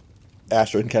cool.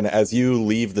 Ashrin, kind of as you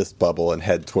leave this bubble and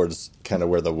head towards kind of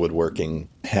where the woodworking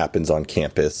happens on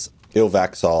campus,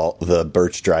 Ilvaxol, the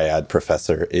Birch Dryad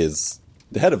professor, is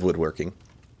the head of woodworking.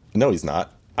 No, he's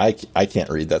not. I can't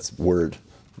read. That's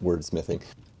wordsmithing.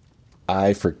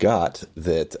 I forgot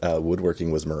that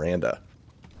woodworking was Miranda.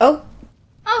 Oh.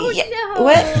 Oh, yeah. no.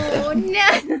 What? No.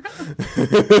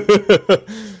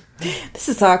 This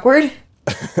is awkward.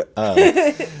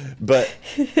 But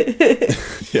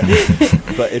yeah.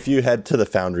 But if you head to the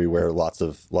foundry where lots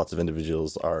of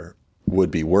individuals would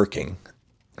be working,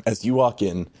 as you walk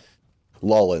in,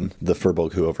 Lawlin, the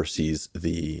Furbolg who oversees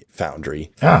the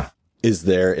foundry, is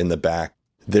there in the back.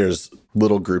 There's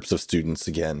little groups of students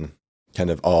again, kind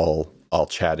of all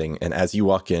chatting, and as you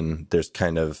walk in, there's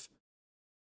kind of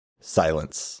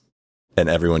silence, and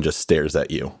everyone just stares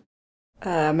at you.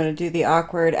 I'm gonna do the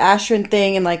awkward Ashrin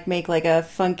thing and like make like a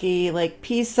funky like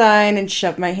peace sign and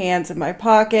shove my hands in my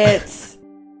pockets.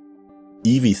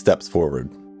 Evie steps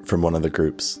forward from one of the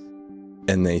groups,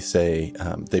 and they say,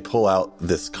 they pull out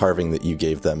this carving that you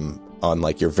gave them on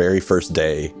like your very first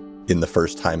day in the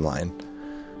first timeline,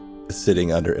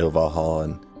 sitting under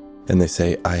Ilvalhall, and they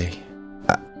say,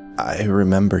 I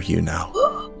remember you now.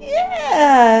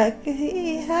 Yeah.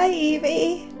 Hi,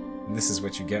 Evie. This is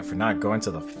what you get for not going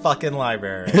to the fucking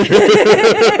library.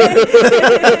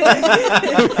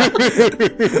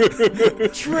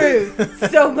 Truth.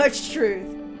 So much truth.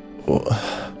 Well,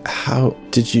 how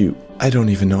did you... I don't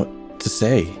even know what to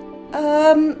say.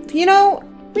 You know,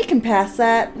 we can pass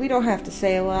that. We don't have to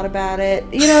say a lot about it.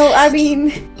 You know, I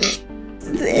mean,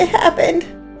 it happened.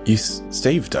 You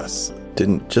saved us.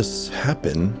 Didn't just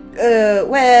happen. That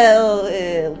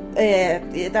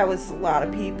was a lot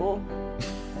of people.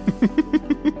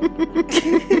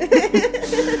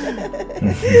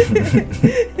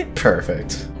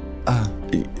 Perfect.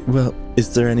 Well,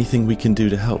 is there anything we can do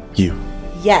to help you?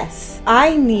 Yes,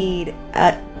 I need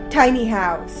a tiny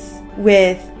house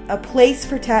with a place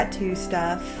for tattoo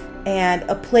stuff and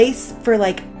a place for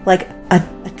like a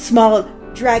small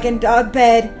dragon dog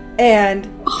bed and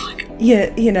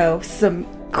you know, some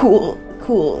cool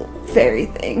fairy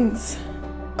things.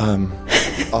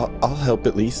 I'll help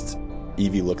at least.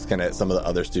 Evie looks kind of at some of the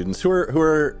other students who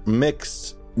are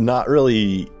mixed. Not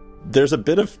really. There's a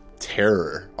bit of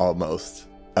terror almost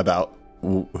about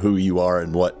who you are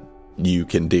and what you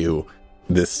can do.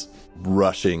 This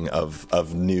rushing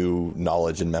of new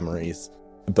knowledge and memories.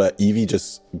 But Evie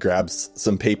just grabs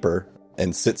some paper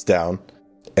and sits down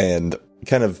and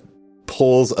kind of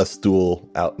pulls a stool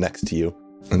out next to you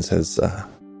and says,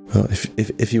 well,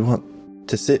 if you want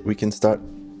to sit, we can start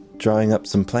drawing up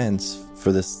some plans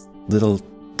for this little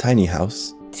tiny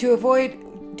house. To avoid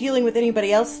dealing with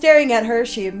anybody else staring at her,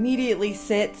 she immediately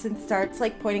sits and starts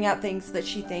like pointing out things that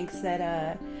she thinks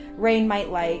that Rain might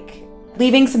like,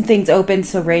 leaving some things open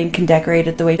so Rain can decorate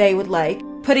it the way they would like,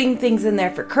 putting things in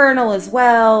there for Colonel as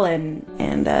well, and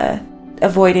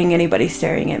avoiding anybody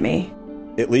staring at me.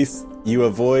 At least you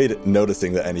avoid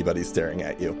noticing that anybody's staring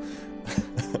at you.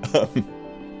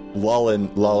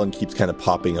 Lawlin keeps kind of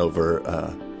popping over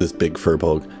this big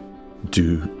Furbolg.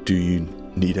 Do you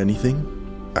need anything?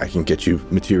 I can get you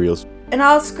materials. And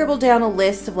I'll scribble down a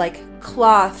list of like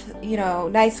cloth, you know,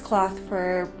 nice cloth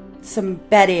for some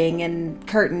bedding and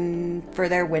curtain for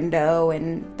their window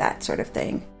and that sort of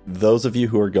thing. Those of you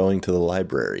who are going to the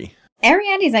library.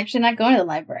 Ariadne's actually not going to the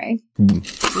library.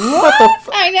 What the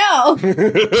I know.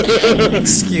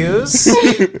 Excuse? What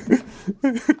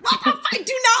the fuck?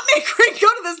 Do not make Rain go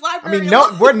to this I library. mean,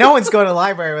 no one's going to the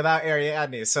library without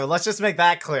Ariadne, so let's just make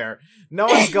that clear. No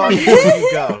one's going until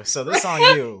you go, so this is on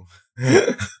you.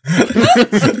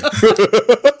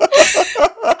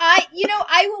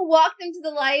 I will walk them to the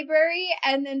library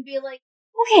and then be like,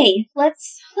 okay,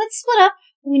 let's split up.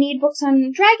 We need books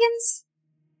on dragons.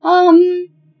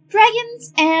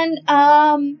 And,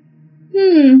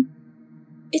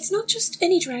 It's not just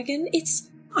any dragon, it's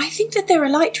I think that they're a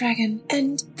light dragon,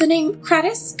 and the name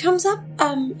Kratos comes up,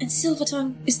 and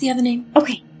Silvertongue is the other name.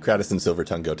 Okay. Kratos and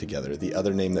Silvertongue go together. The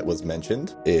other name that was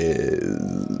mentioned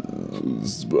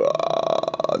is...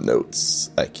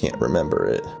 notes. I can't remember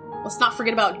it. Let's not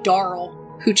forget about Darl,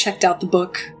 who checked out the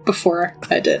book before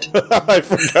I did. I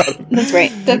forgot. That's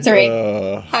right. That's right.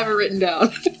 I have it written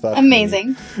down.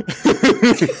 Amazing.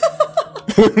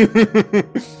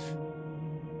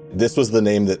 This was the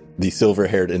name that the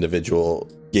silver-haired individual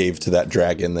gave to that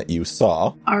dragon that you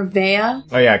saw. Arvea?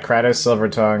 Oh yeah, Kratos,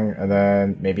 Silvertongue, and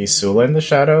then maybe Sulin the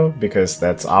Shadow, because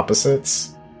that's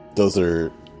opposites. Those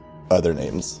are other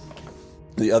names.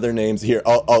 The other names here,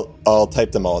 I'll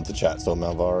type them all into chat. So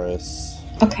Malvaris.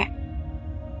 Okay.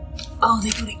 Oh,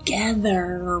 they go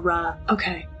together.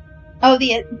 Okay. Oh,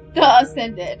 the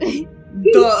Ascended. The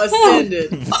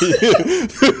Ascended.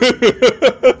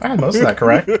 I had most of that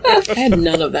correct. I had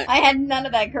none of that. I had none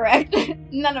of that correct.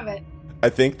 None of it. I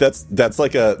think that's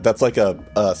like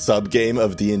a sub game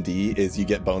of D&D is you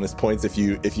get bonus points if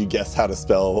you guess how to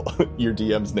spell your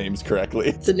DM's names correctly.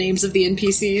 The names of the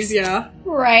NPCs, yeah.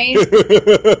 Right.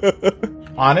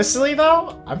 Honestly,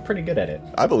 though, I'm pretty good at it.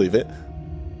 I believe it.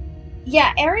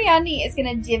 Yeah, Ariadne is going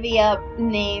to divvy up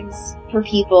names for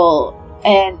people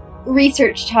and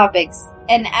research topics.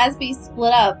 And as we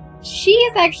split up, she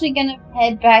is actually going to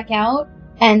head back out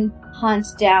and hunt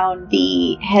down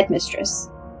the headmistress.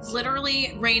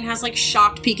 Literally, Rain has like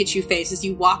shocked Pikachu face as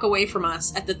you walk away from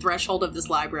us at the threshold of this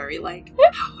library. Like,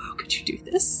 how could you do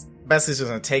this? Bessie's just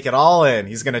gonna take it all in.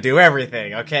 He's gonna do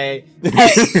everything, okay?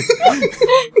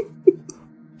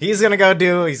 He's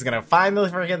gonna find the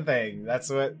freaking thing. That's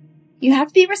what... You have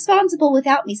to be responsible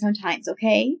without me sometimes,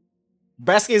 okay?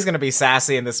 Beskie's gonna be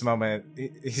sassy in this moment.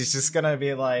 He's just gonna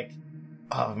be like,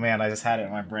 oh man, I just had it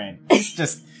in my brain. He's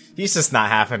just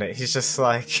not having it. He's just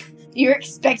like... You're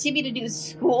expecting me to do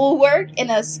schoolwork in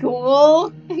a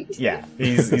school? Yeah,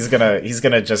 he's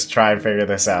gonna just try and figure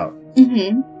this out.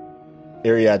 Mm-hmm.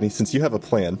 Ariadne, since you have a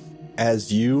plan,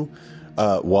 as you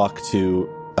walk to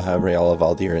Rayala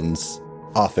Valdiran's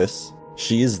office,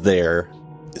 she's there,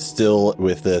 still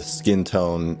with the skin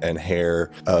tone and hair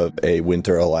of a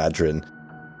winter Eladrin.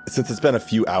 Since it's been a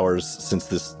few hours since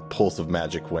this pulse of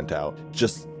magic went out,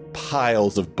 just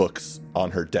piles of books on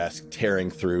her desk,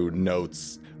 tearing through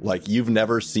notes. Like, you've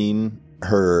never seen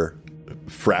her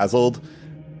frazzled,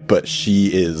 but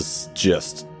she is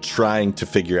just trying to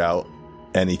figure out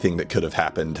anything that could have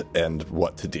happened and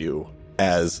what to do.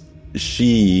 As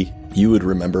you would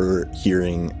remember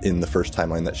hearing in the first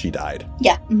timeline that she died.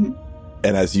 Yeah. Mm-hmm.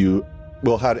 And as you,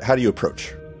 well, how do you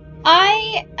approach?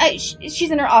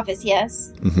 She's in her office,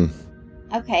 yes? Mm-hmm.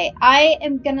 Okay, I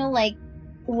am gonna,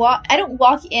 walk, I don't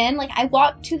walk in, I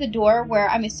walk to the door where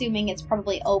I'm assuming it's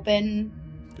probably open.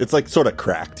 It's, sort of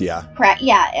cracked, yeah.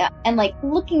 Yeah. And,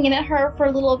 looking in at her for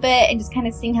a little bit and just kind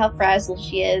of seeing how frazzled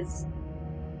she is.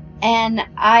 And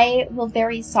I will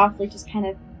very softly just kind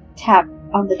of tap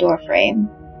on the door frame.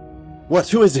 What?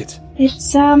 Who is it?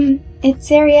 It's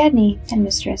Ariadne,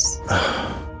 headmistress.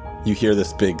 You hear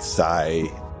this big sigh.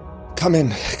 Come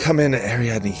in,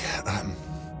 Ariadne. I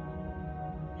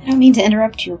don't mean to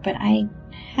interrupt you, but I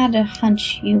had a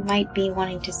hunch you might be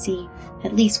wanting to see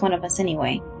at least one of us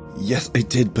anyway. Yes, I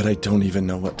did, but I don't even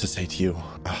know what to say to you.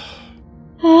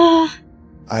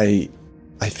 I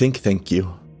think thank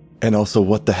you. And also,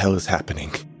 what the hell is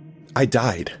happening? I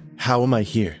died. How am I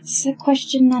here? It's a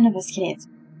question none of us can answer.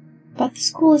 But the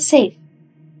school is safe.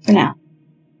 For now.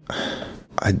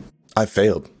 I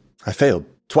failed. I failed.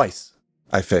 Twice.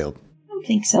 I failed. I don't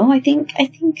think so. I think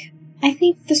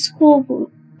the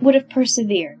school would have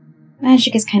persevered.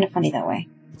 Magic is kind of funny that way.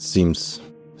 It seems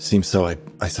so,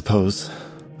 I suppose.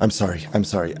 I'm sorry.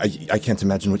 I can't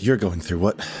imagine what you're going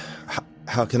through.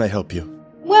 How can I help you?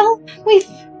 Well, we've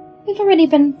already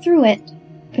been through it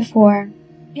before.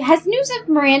 Has news of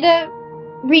Miranda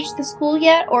reached the school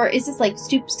yet? Or is this,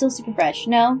 still super fresh?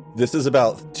 No? This is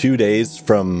about 2 days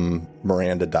from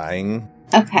Miranda dying.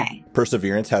 Okay.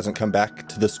 Perseverance hasn't come back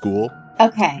to the school.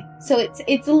 Okay. So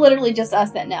it's literally just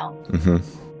us that know. Mm-hmm.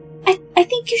 I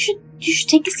think you should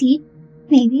take a seat,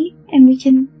 maybe, and we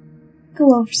can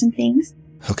go over some things.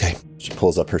 Okay. She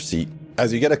pulls up her seat.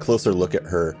 As you get a closer look at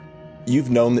her,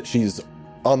 you've known that she's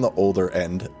on the older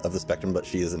end of the spectrum, but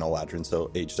she is an Eladrin,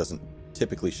 so age doesn't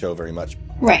typically show very much.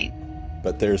 Right.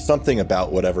 But there's something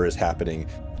about whatever is happening,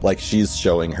 she's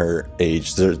showing her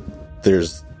age.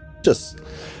 There's just,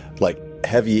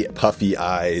 heavy, puffy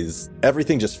eyes.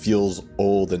 Everything just feels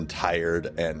old and tired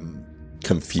and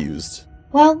confused.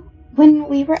 Well, when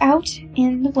we were out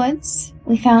in the woods,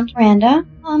 we found Miranda.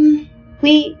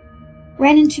 We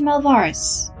ran into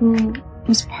Malvaris, who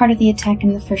was part of the attack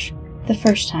in the first the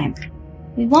first time.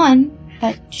 We won,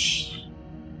 but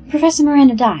Professor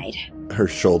Miranda died. Her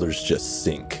shoulders just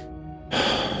sink.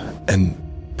 And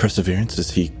Perseverance,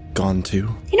 is he gone too?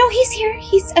 He's here.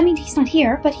 He's not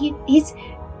here, but he's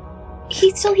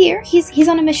still here. He's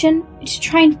on a mission to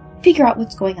try and figure out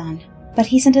what's going on. But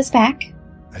he sent us back.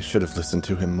 I should have listened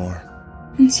to him more.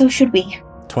 And so should we.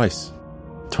 Twice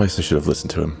I should have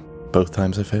listened to him. Both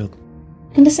times I failed.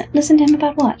 And listen to him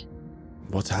about what?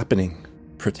 What's happening?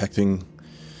 Protecting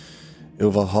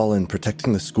Ilvalhalla and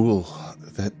protecting the school.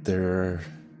 That there are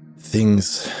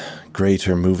things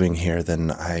greater moving here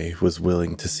than I was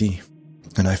willing to see.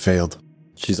 And I failed.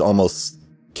 She's almost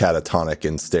catatonic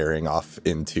and staring off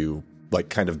into,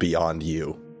 kind of beyond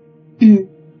you.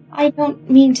 I don't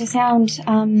mean to sound,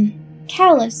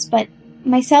 callous, but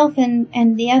myself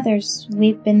and the others,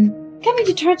 we've been coming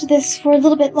to terms with this for a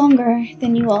little bit longer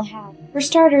than you all have. For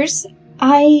starters,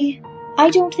 I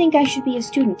don't think I should be a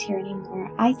student here anymore.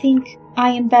 I think I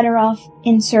am better off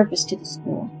in service to the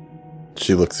school.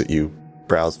 She looks at you,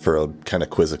 brows furrowed, kind of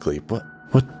quizzically.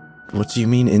 What do you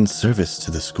mean in service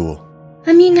to the school?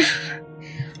 I mean,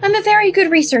 I'm a very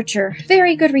good researcher.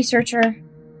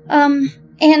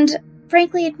 And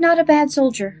frankly, not a bad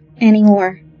soldier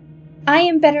anymore. I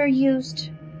am better used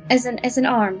as an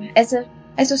arm, as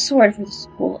a sword for the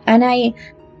school,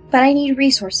 but I need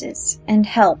resources and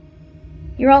help.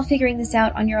 You're all figuring this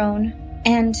out on your own,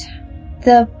 and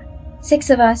the 6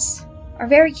 of us are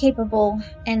very capable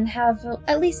and have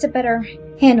at least a better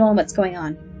handle on what's going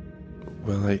on.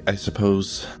 Well, I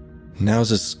suppose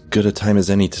now's as good a time as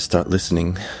any to start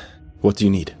listening. What do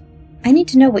you need? I need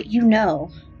to know what you know.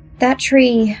 That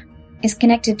tree is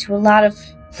connected to a lot of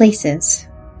places.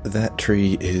 That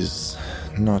tree is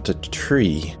not a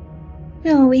tree.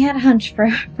 No, we had a hunch for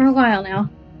a while now.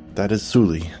 That is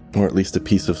Suli, or at least a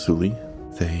piece of Suli.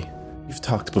 You've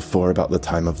talked before about the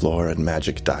time of lore and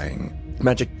magic dying.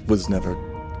 Magic was never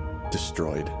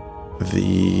destroyed.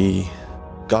 The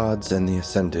gods and the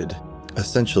Ascended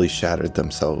essentially shattered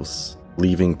themselves,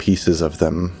 leaving pieces of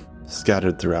them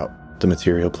scattered throughout the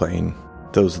material plane.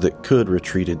 Those that could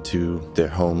retreated to their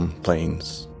home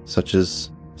planes, such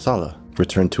as Sala,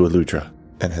 returned to Aludra,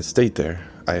 and has stayed there,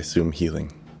 I assume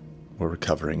healing, or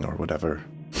recovering, or whatever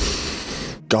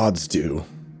gods do.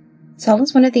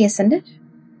 Sala's one of the Ascended?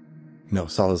 No,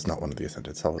 Sala's not one of the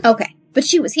Ascended. Okay, but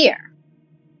she was here.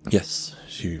 Yes,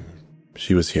 she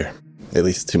was here, at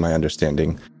least to my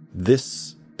understanding.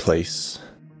 This place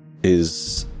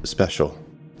is special.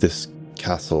 This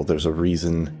castle, there's a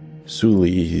reason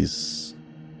Suli's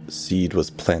seed was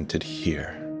planted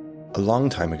here. A long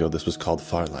time ago, this was called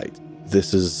Farlight.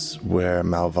 This is where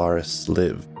Malvaris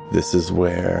lived. This is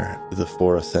where the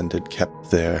 4 Ascended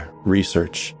kept their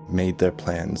research, made their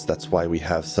plans. That's why we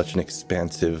have such an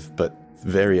expansive but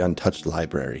very untouched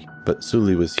library. But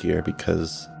Suli was here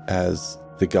because, as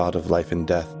the god of life and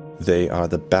death, they are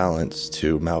the balance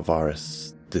to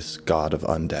Malvaris, this god of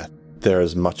undeath. There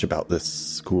is much about this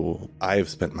school. I have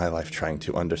spent my life trying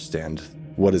to understand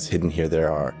what is hidden here.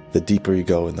 The deeper you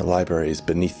go in the libraries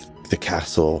beneath the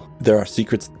castle, there are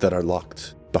secrets that are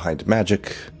locked behind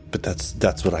magic, but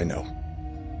that's what I know.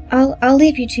 I'll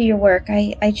leave you to your work.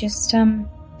 I just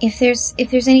if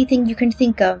there's anything you can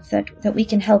think of that we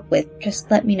can help with, just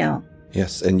let me know.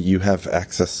 Yes, and you have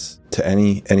access to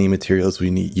any materials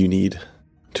you need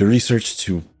to research,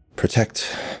 to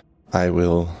protect. I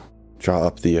will draw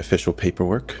up the official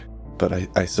paperwork, but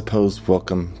I suppose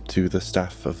welcome to the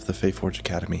staff of the Feyforge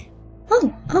Academy.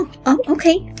 Oh,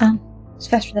 okay. It's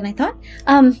faster than I thought.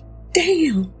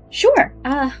 Damn. Sure.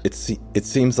 It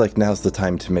seems like now's the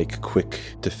time to make quick,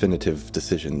 definitive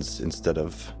decisions instead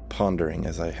of pondering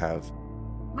as I have.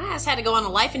 My ass had to go on a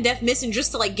life and death mission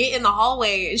just to get in the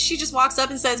hallway. She just walks up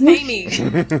and says, "Pay me,"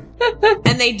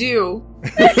 and they do.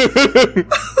 What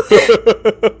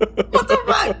the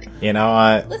fuck? You know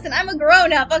what? Listen, I'm a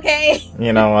grown up, okay?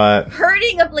 You know what?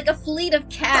 Herding of a fleet of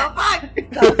cats.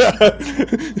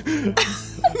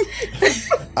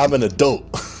 I'm an adult.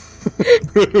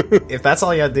 If that's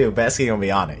all you gotta do, Besky gonna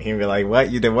be on it. He'll be like,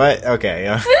 "What? You did what? Okay."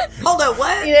 Hold up,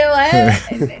 what? You know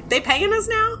what? They paying us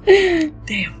now?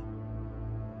 Damn.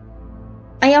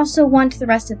 I also want the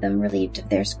rest of them relieved of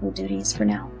their school duties for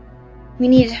now.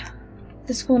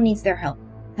 The school needs their help.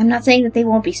 I'm not saying that they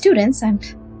won't be students.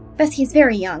 Besky is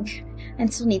very young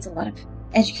and still needs a lot of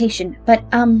education, but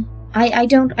I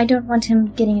don't want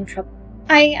him getting in trouble.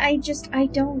 I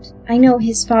know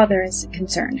his father is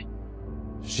concerned.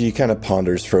 She kind of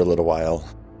ponders for a little while.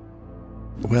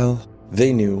 Well,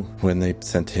 they knew when they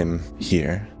sent him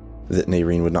here that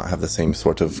Nairine would not have the same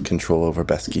sort of control over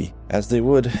Besky as they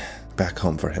would back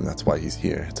home for him. That's why he's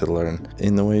here, to learn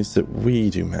in the ways that we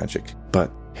do magic.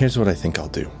 But here's what I think I'll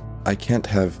do. I can't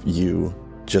have you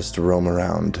just roam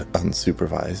around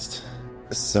unsupervised.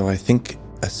 So I think,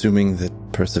 assuming that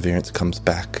Perseverance comes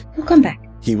back, He'll come back.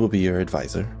 he will be your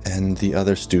advisor, and the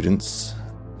other students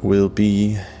will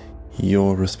be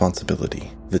your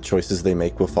responsibility. The choices they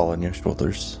make will fall on your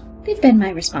shoulders. They've been my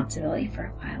responsibility for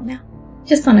a while now.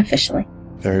 Just unofficially.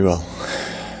 Very well.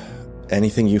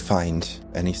 Anything you find,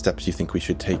 any steps you think we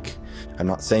should take, I'm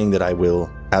not saying that I will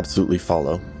absolutely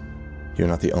follow. You're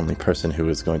not the only person who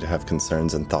is going to have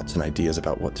concerns and thoughts and ideas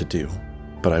about what to do,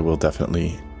 but I will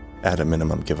definitely, at a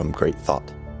minimum, give them great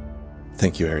thought.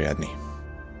 Thank you, Ariadne.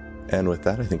 And with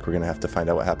that, I think we're going to have to find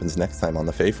out what happens next time on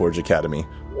the Feyforge Academy.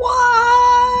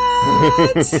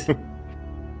 What?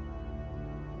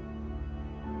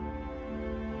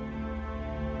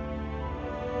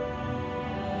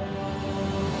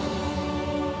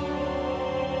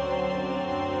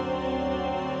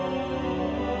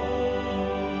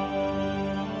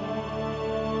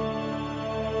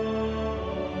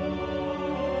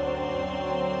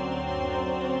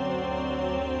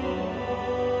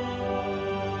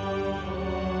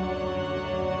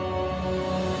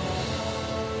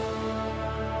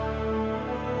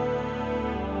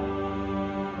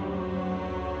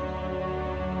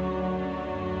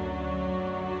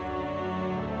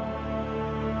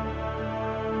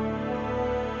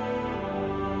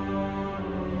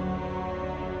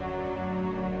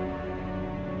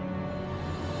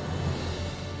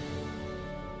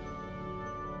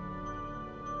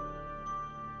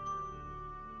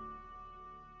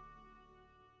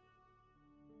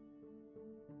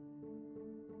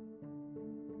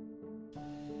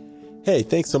 Hey,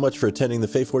 thanks so much for attending the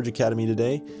Feyforge Academy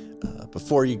today.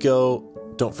 Before you go,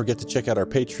 don't forget to check out our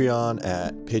Patreon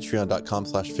at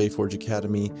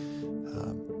patreon.com/FeyforgeAcademy.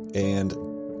 And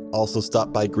also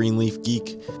stop by Greenleaf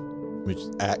Geek, which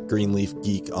is at Greenleaf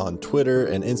Geek on Twitter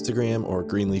and Instagram, or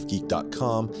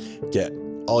greenleafgeek.com. Get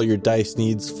all your dice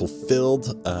needs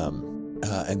fulfilled.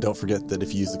 And don't forget that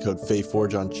if you use the code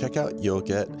Feyforge on checkout, you'll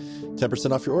get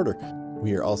 10% off your order.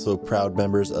 We are also proud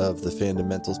members of the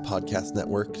Fandamentals Podcast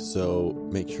Network, so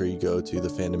make sure you go to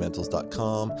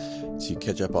thefandamentals.com to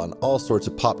catch up on all sorts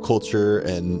of pop culture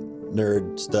and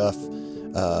nerd stuff.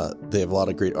 They have a lot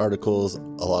of great articles,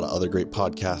 a lot of other great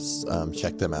podcasts.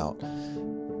 Check them out.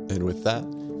 And with that,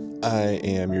 I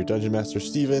am your Dungeon Master,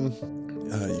 Steven.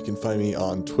 You can find me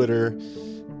on Twitter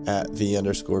at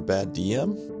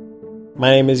 @the_baddDM.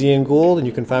 My name is Ian Gould, and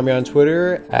you can find me on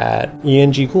Twitter at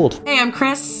ENGGould. Hey, I'm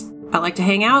Chris. I like to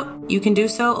hang out. You can do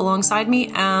so alongside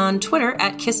me on Twitter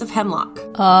at Kiss of Hemlock.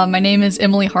 My name is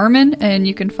Emily Harmon, and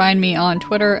you can find me on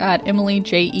Twitter at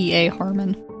EmilyJEA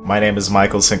Harmon. My name is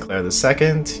Michael Sinclair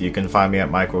II. You can find me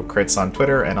at Michael Kritz on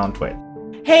Twitter and on Twit.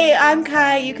 Hey, I'm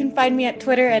Kai. You can find me at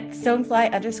Twitter at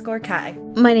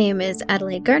Stonefly_Kai. My name is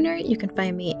Adelaide Gardner. You can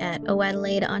find me at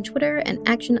OAdelaide on Twitter and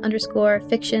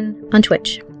Action_Fiction on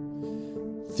Twitch.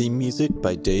 Theme music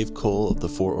by Dave Cole of the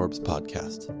Four Orbs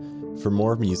Podcast. For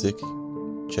more music,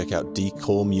 check out D.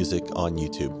 Cole Music on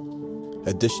YouTube.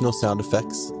 Additional sound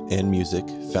effects and music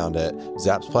found at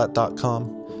Zapsplat.com,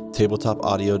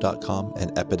 TabletopAudio.com,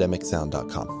 and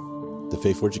EpidemicSound.com. The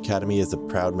Feyforge Academy is a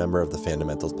proud member of the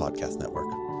Fandamentals Podcast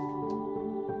Network.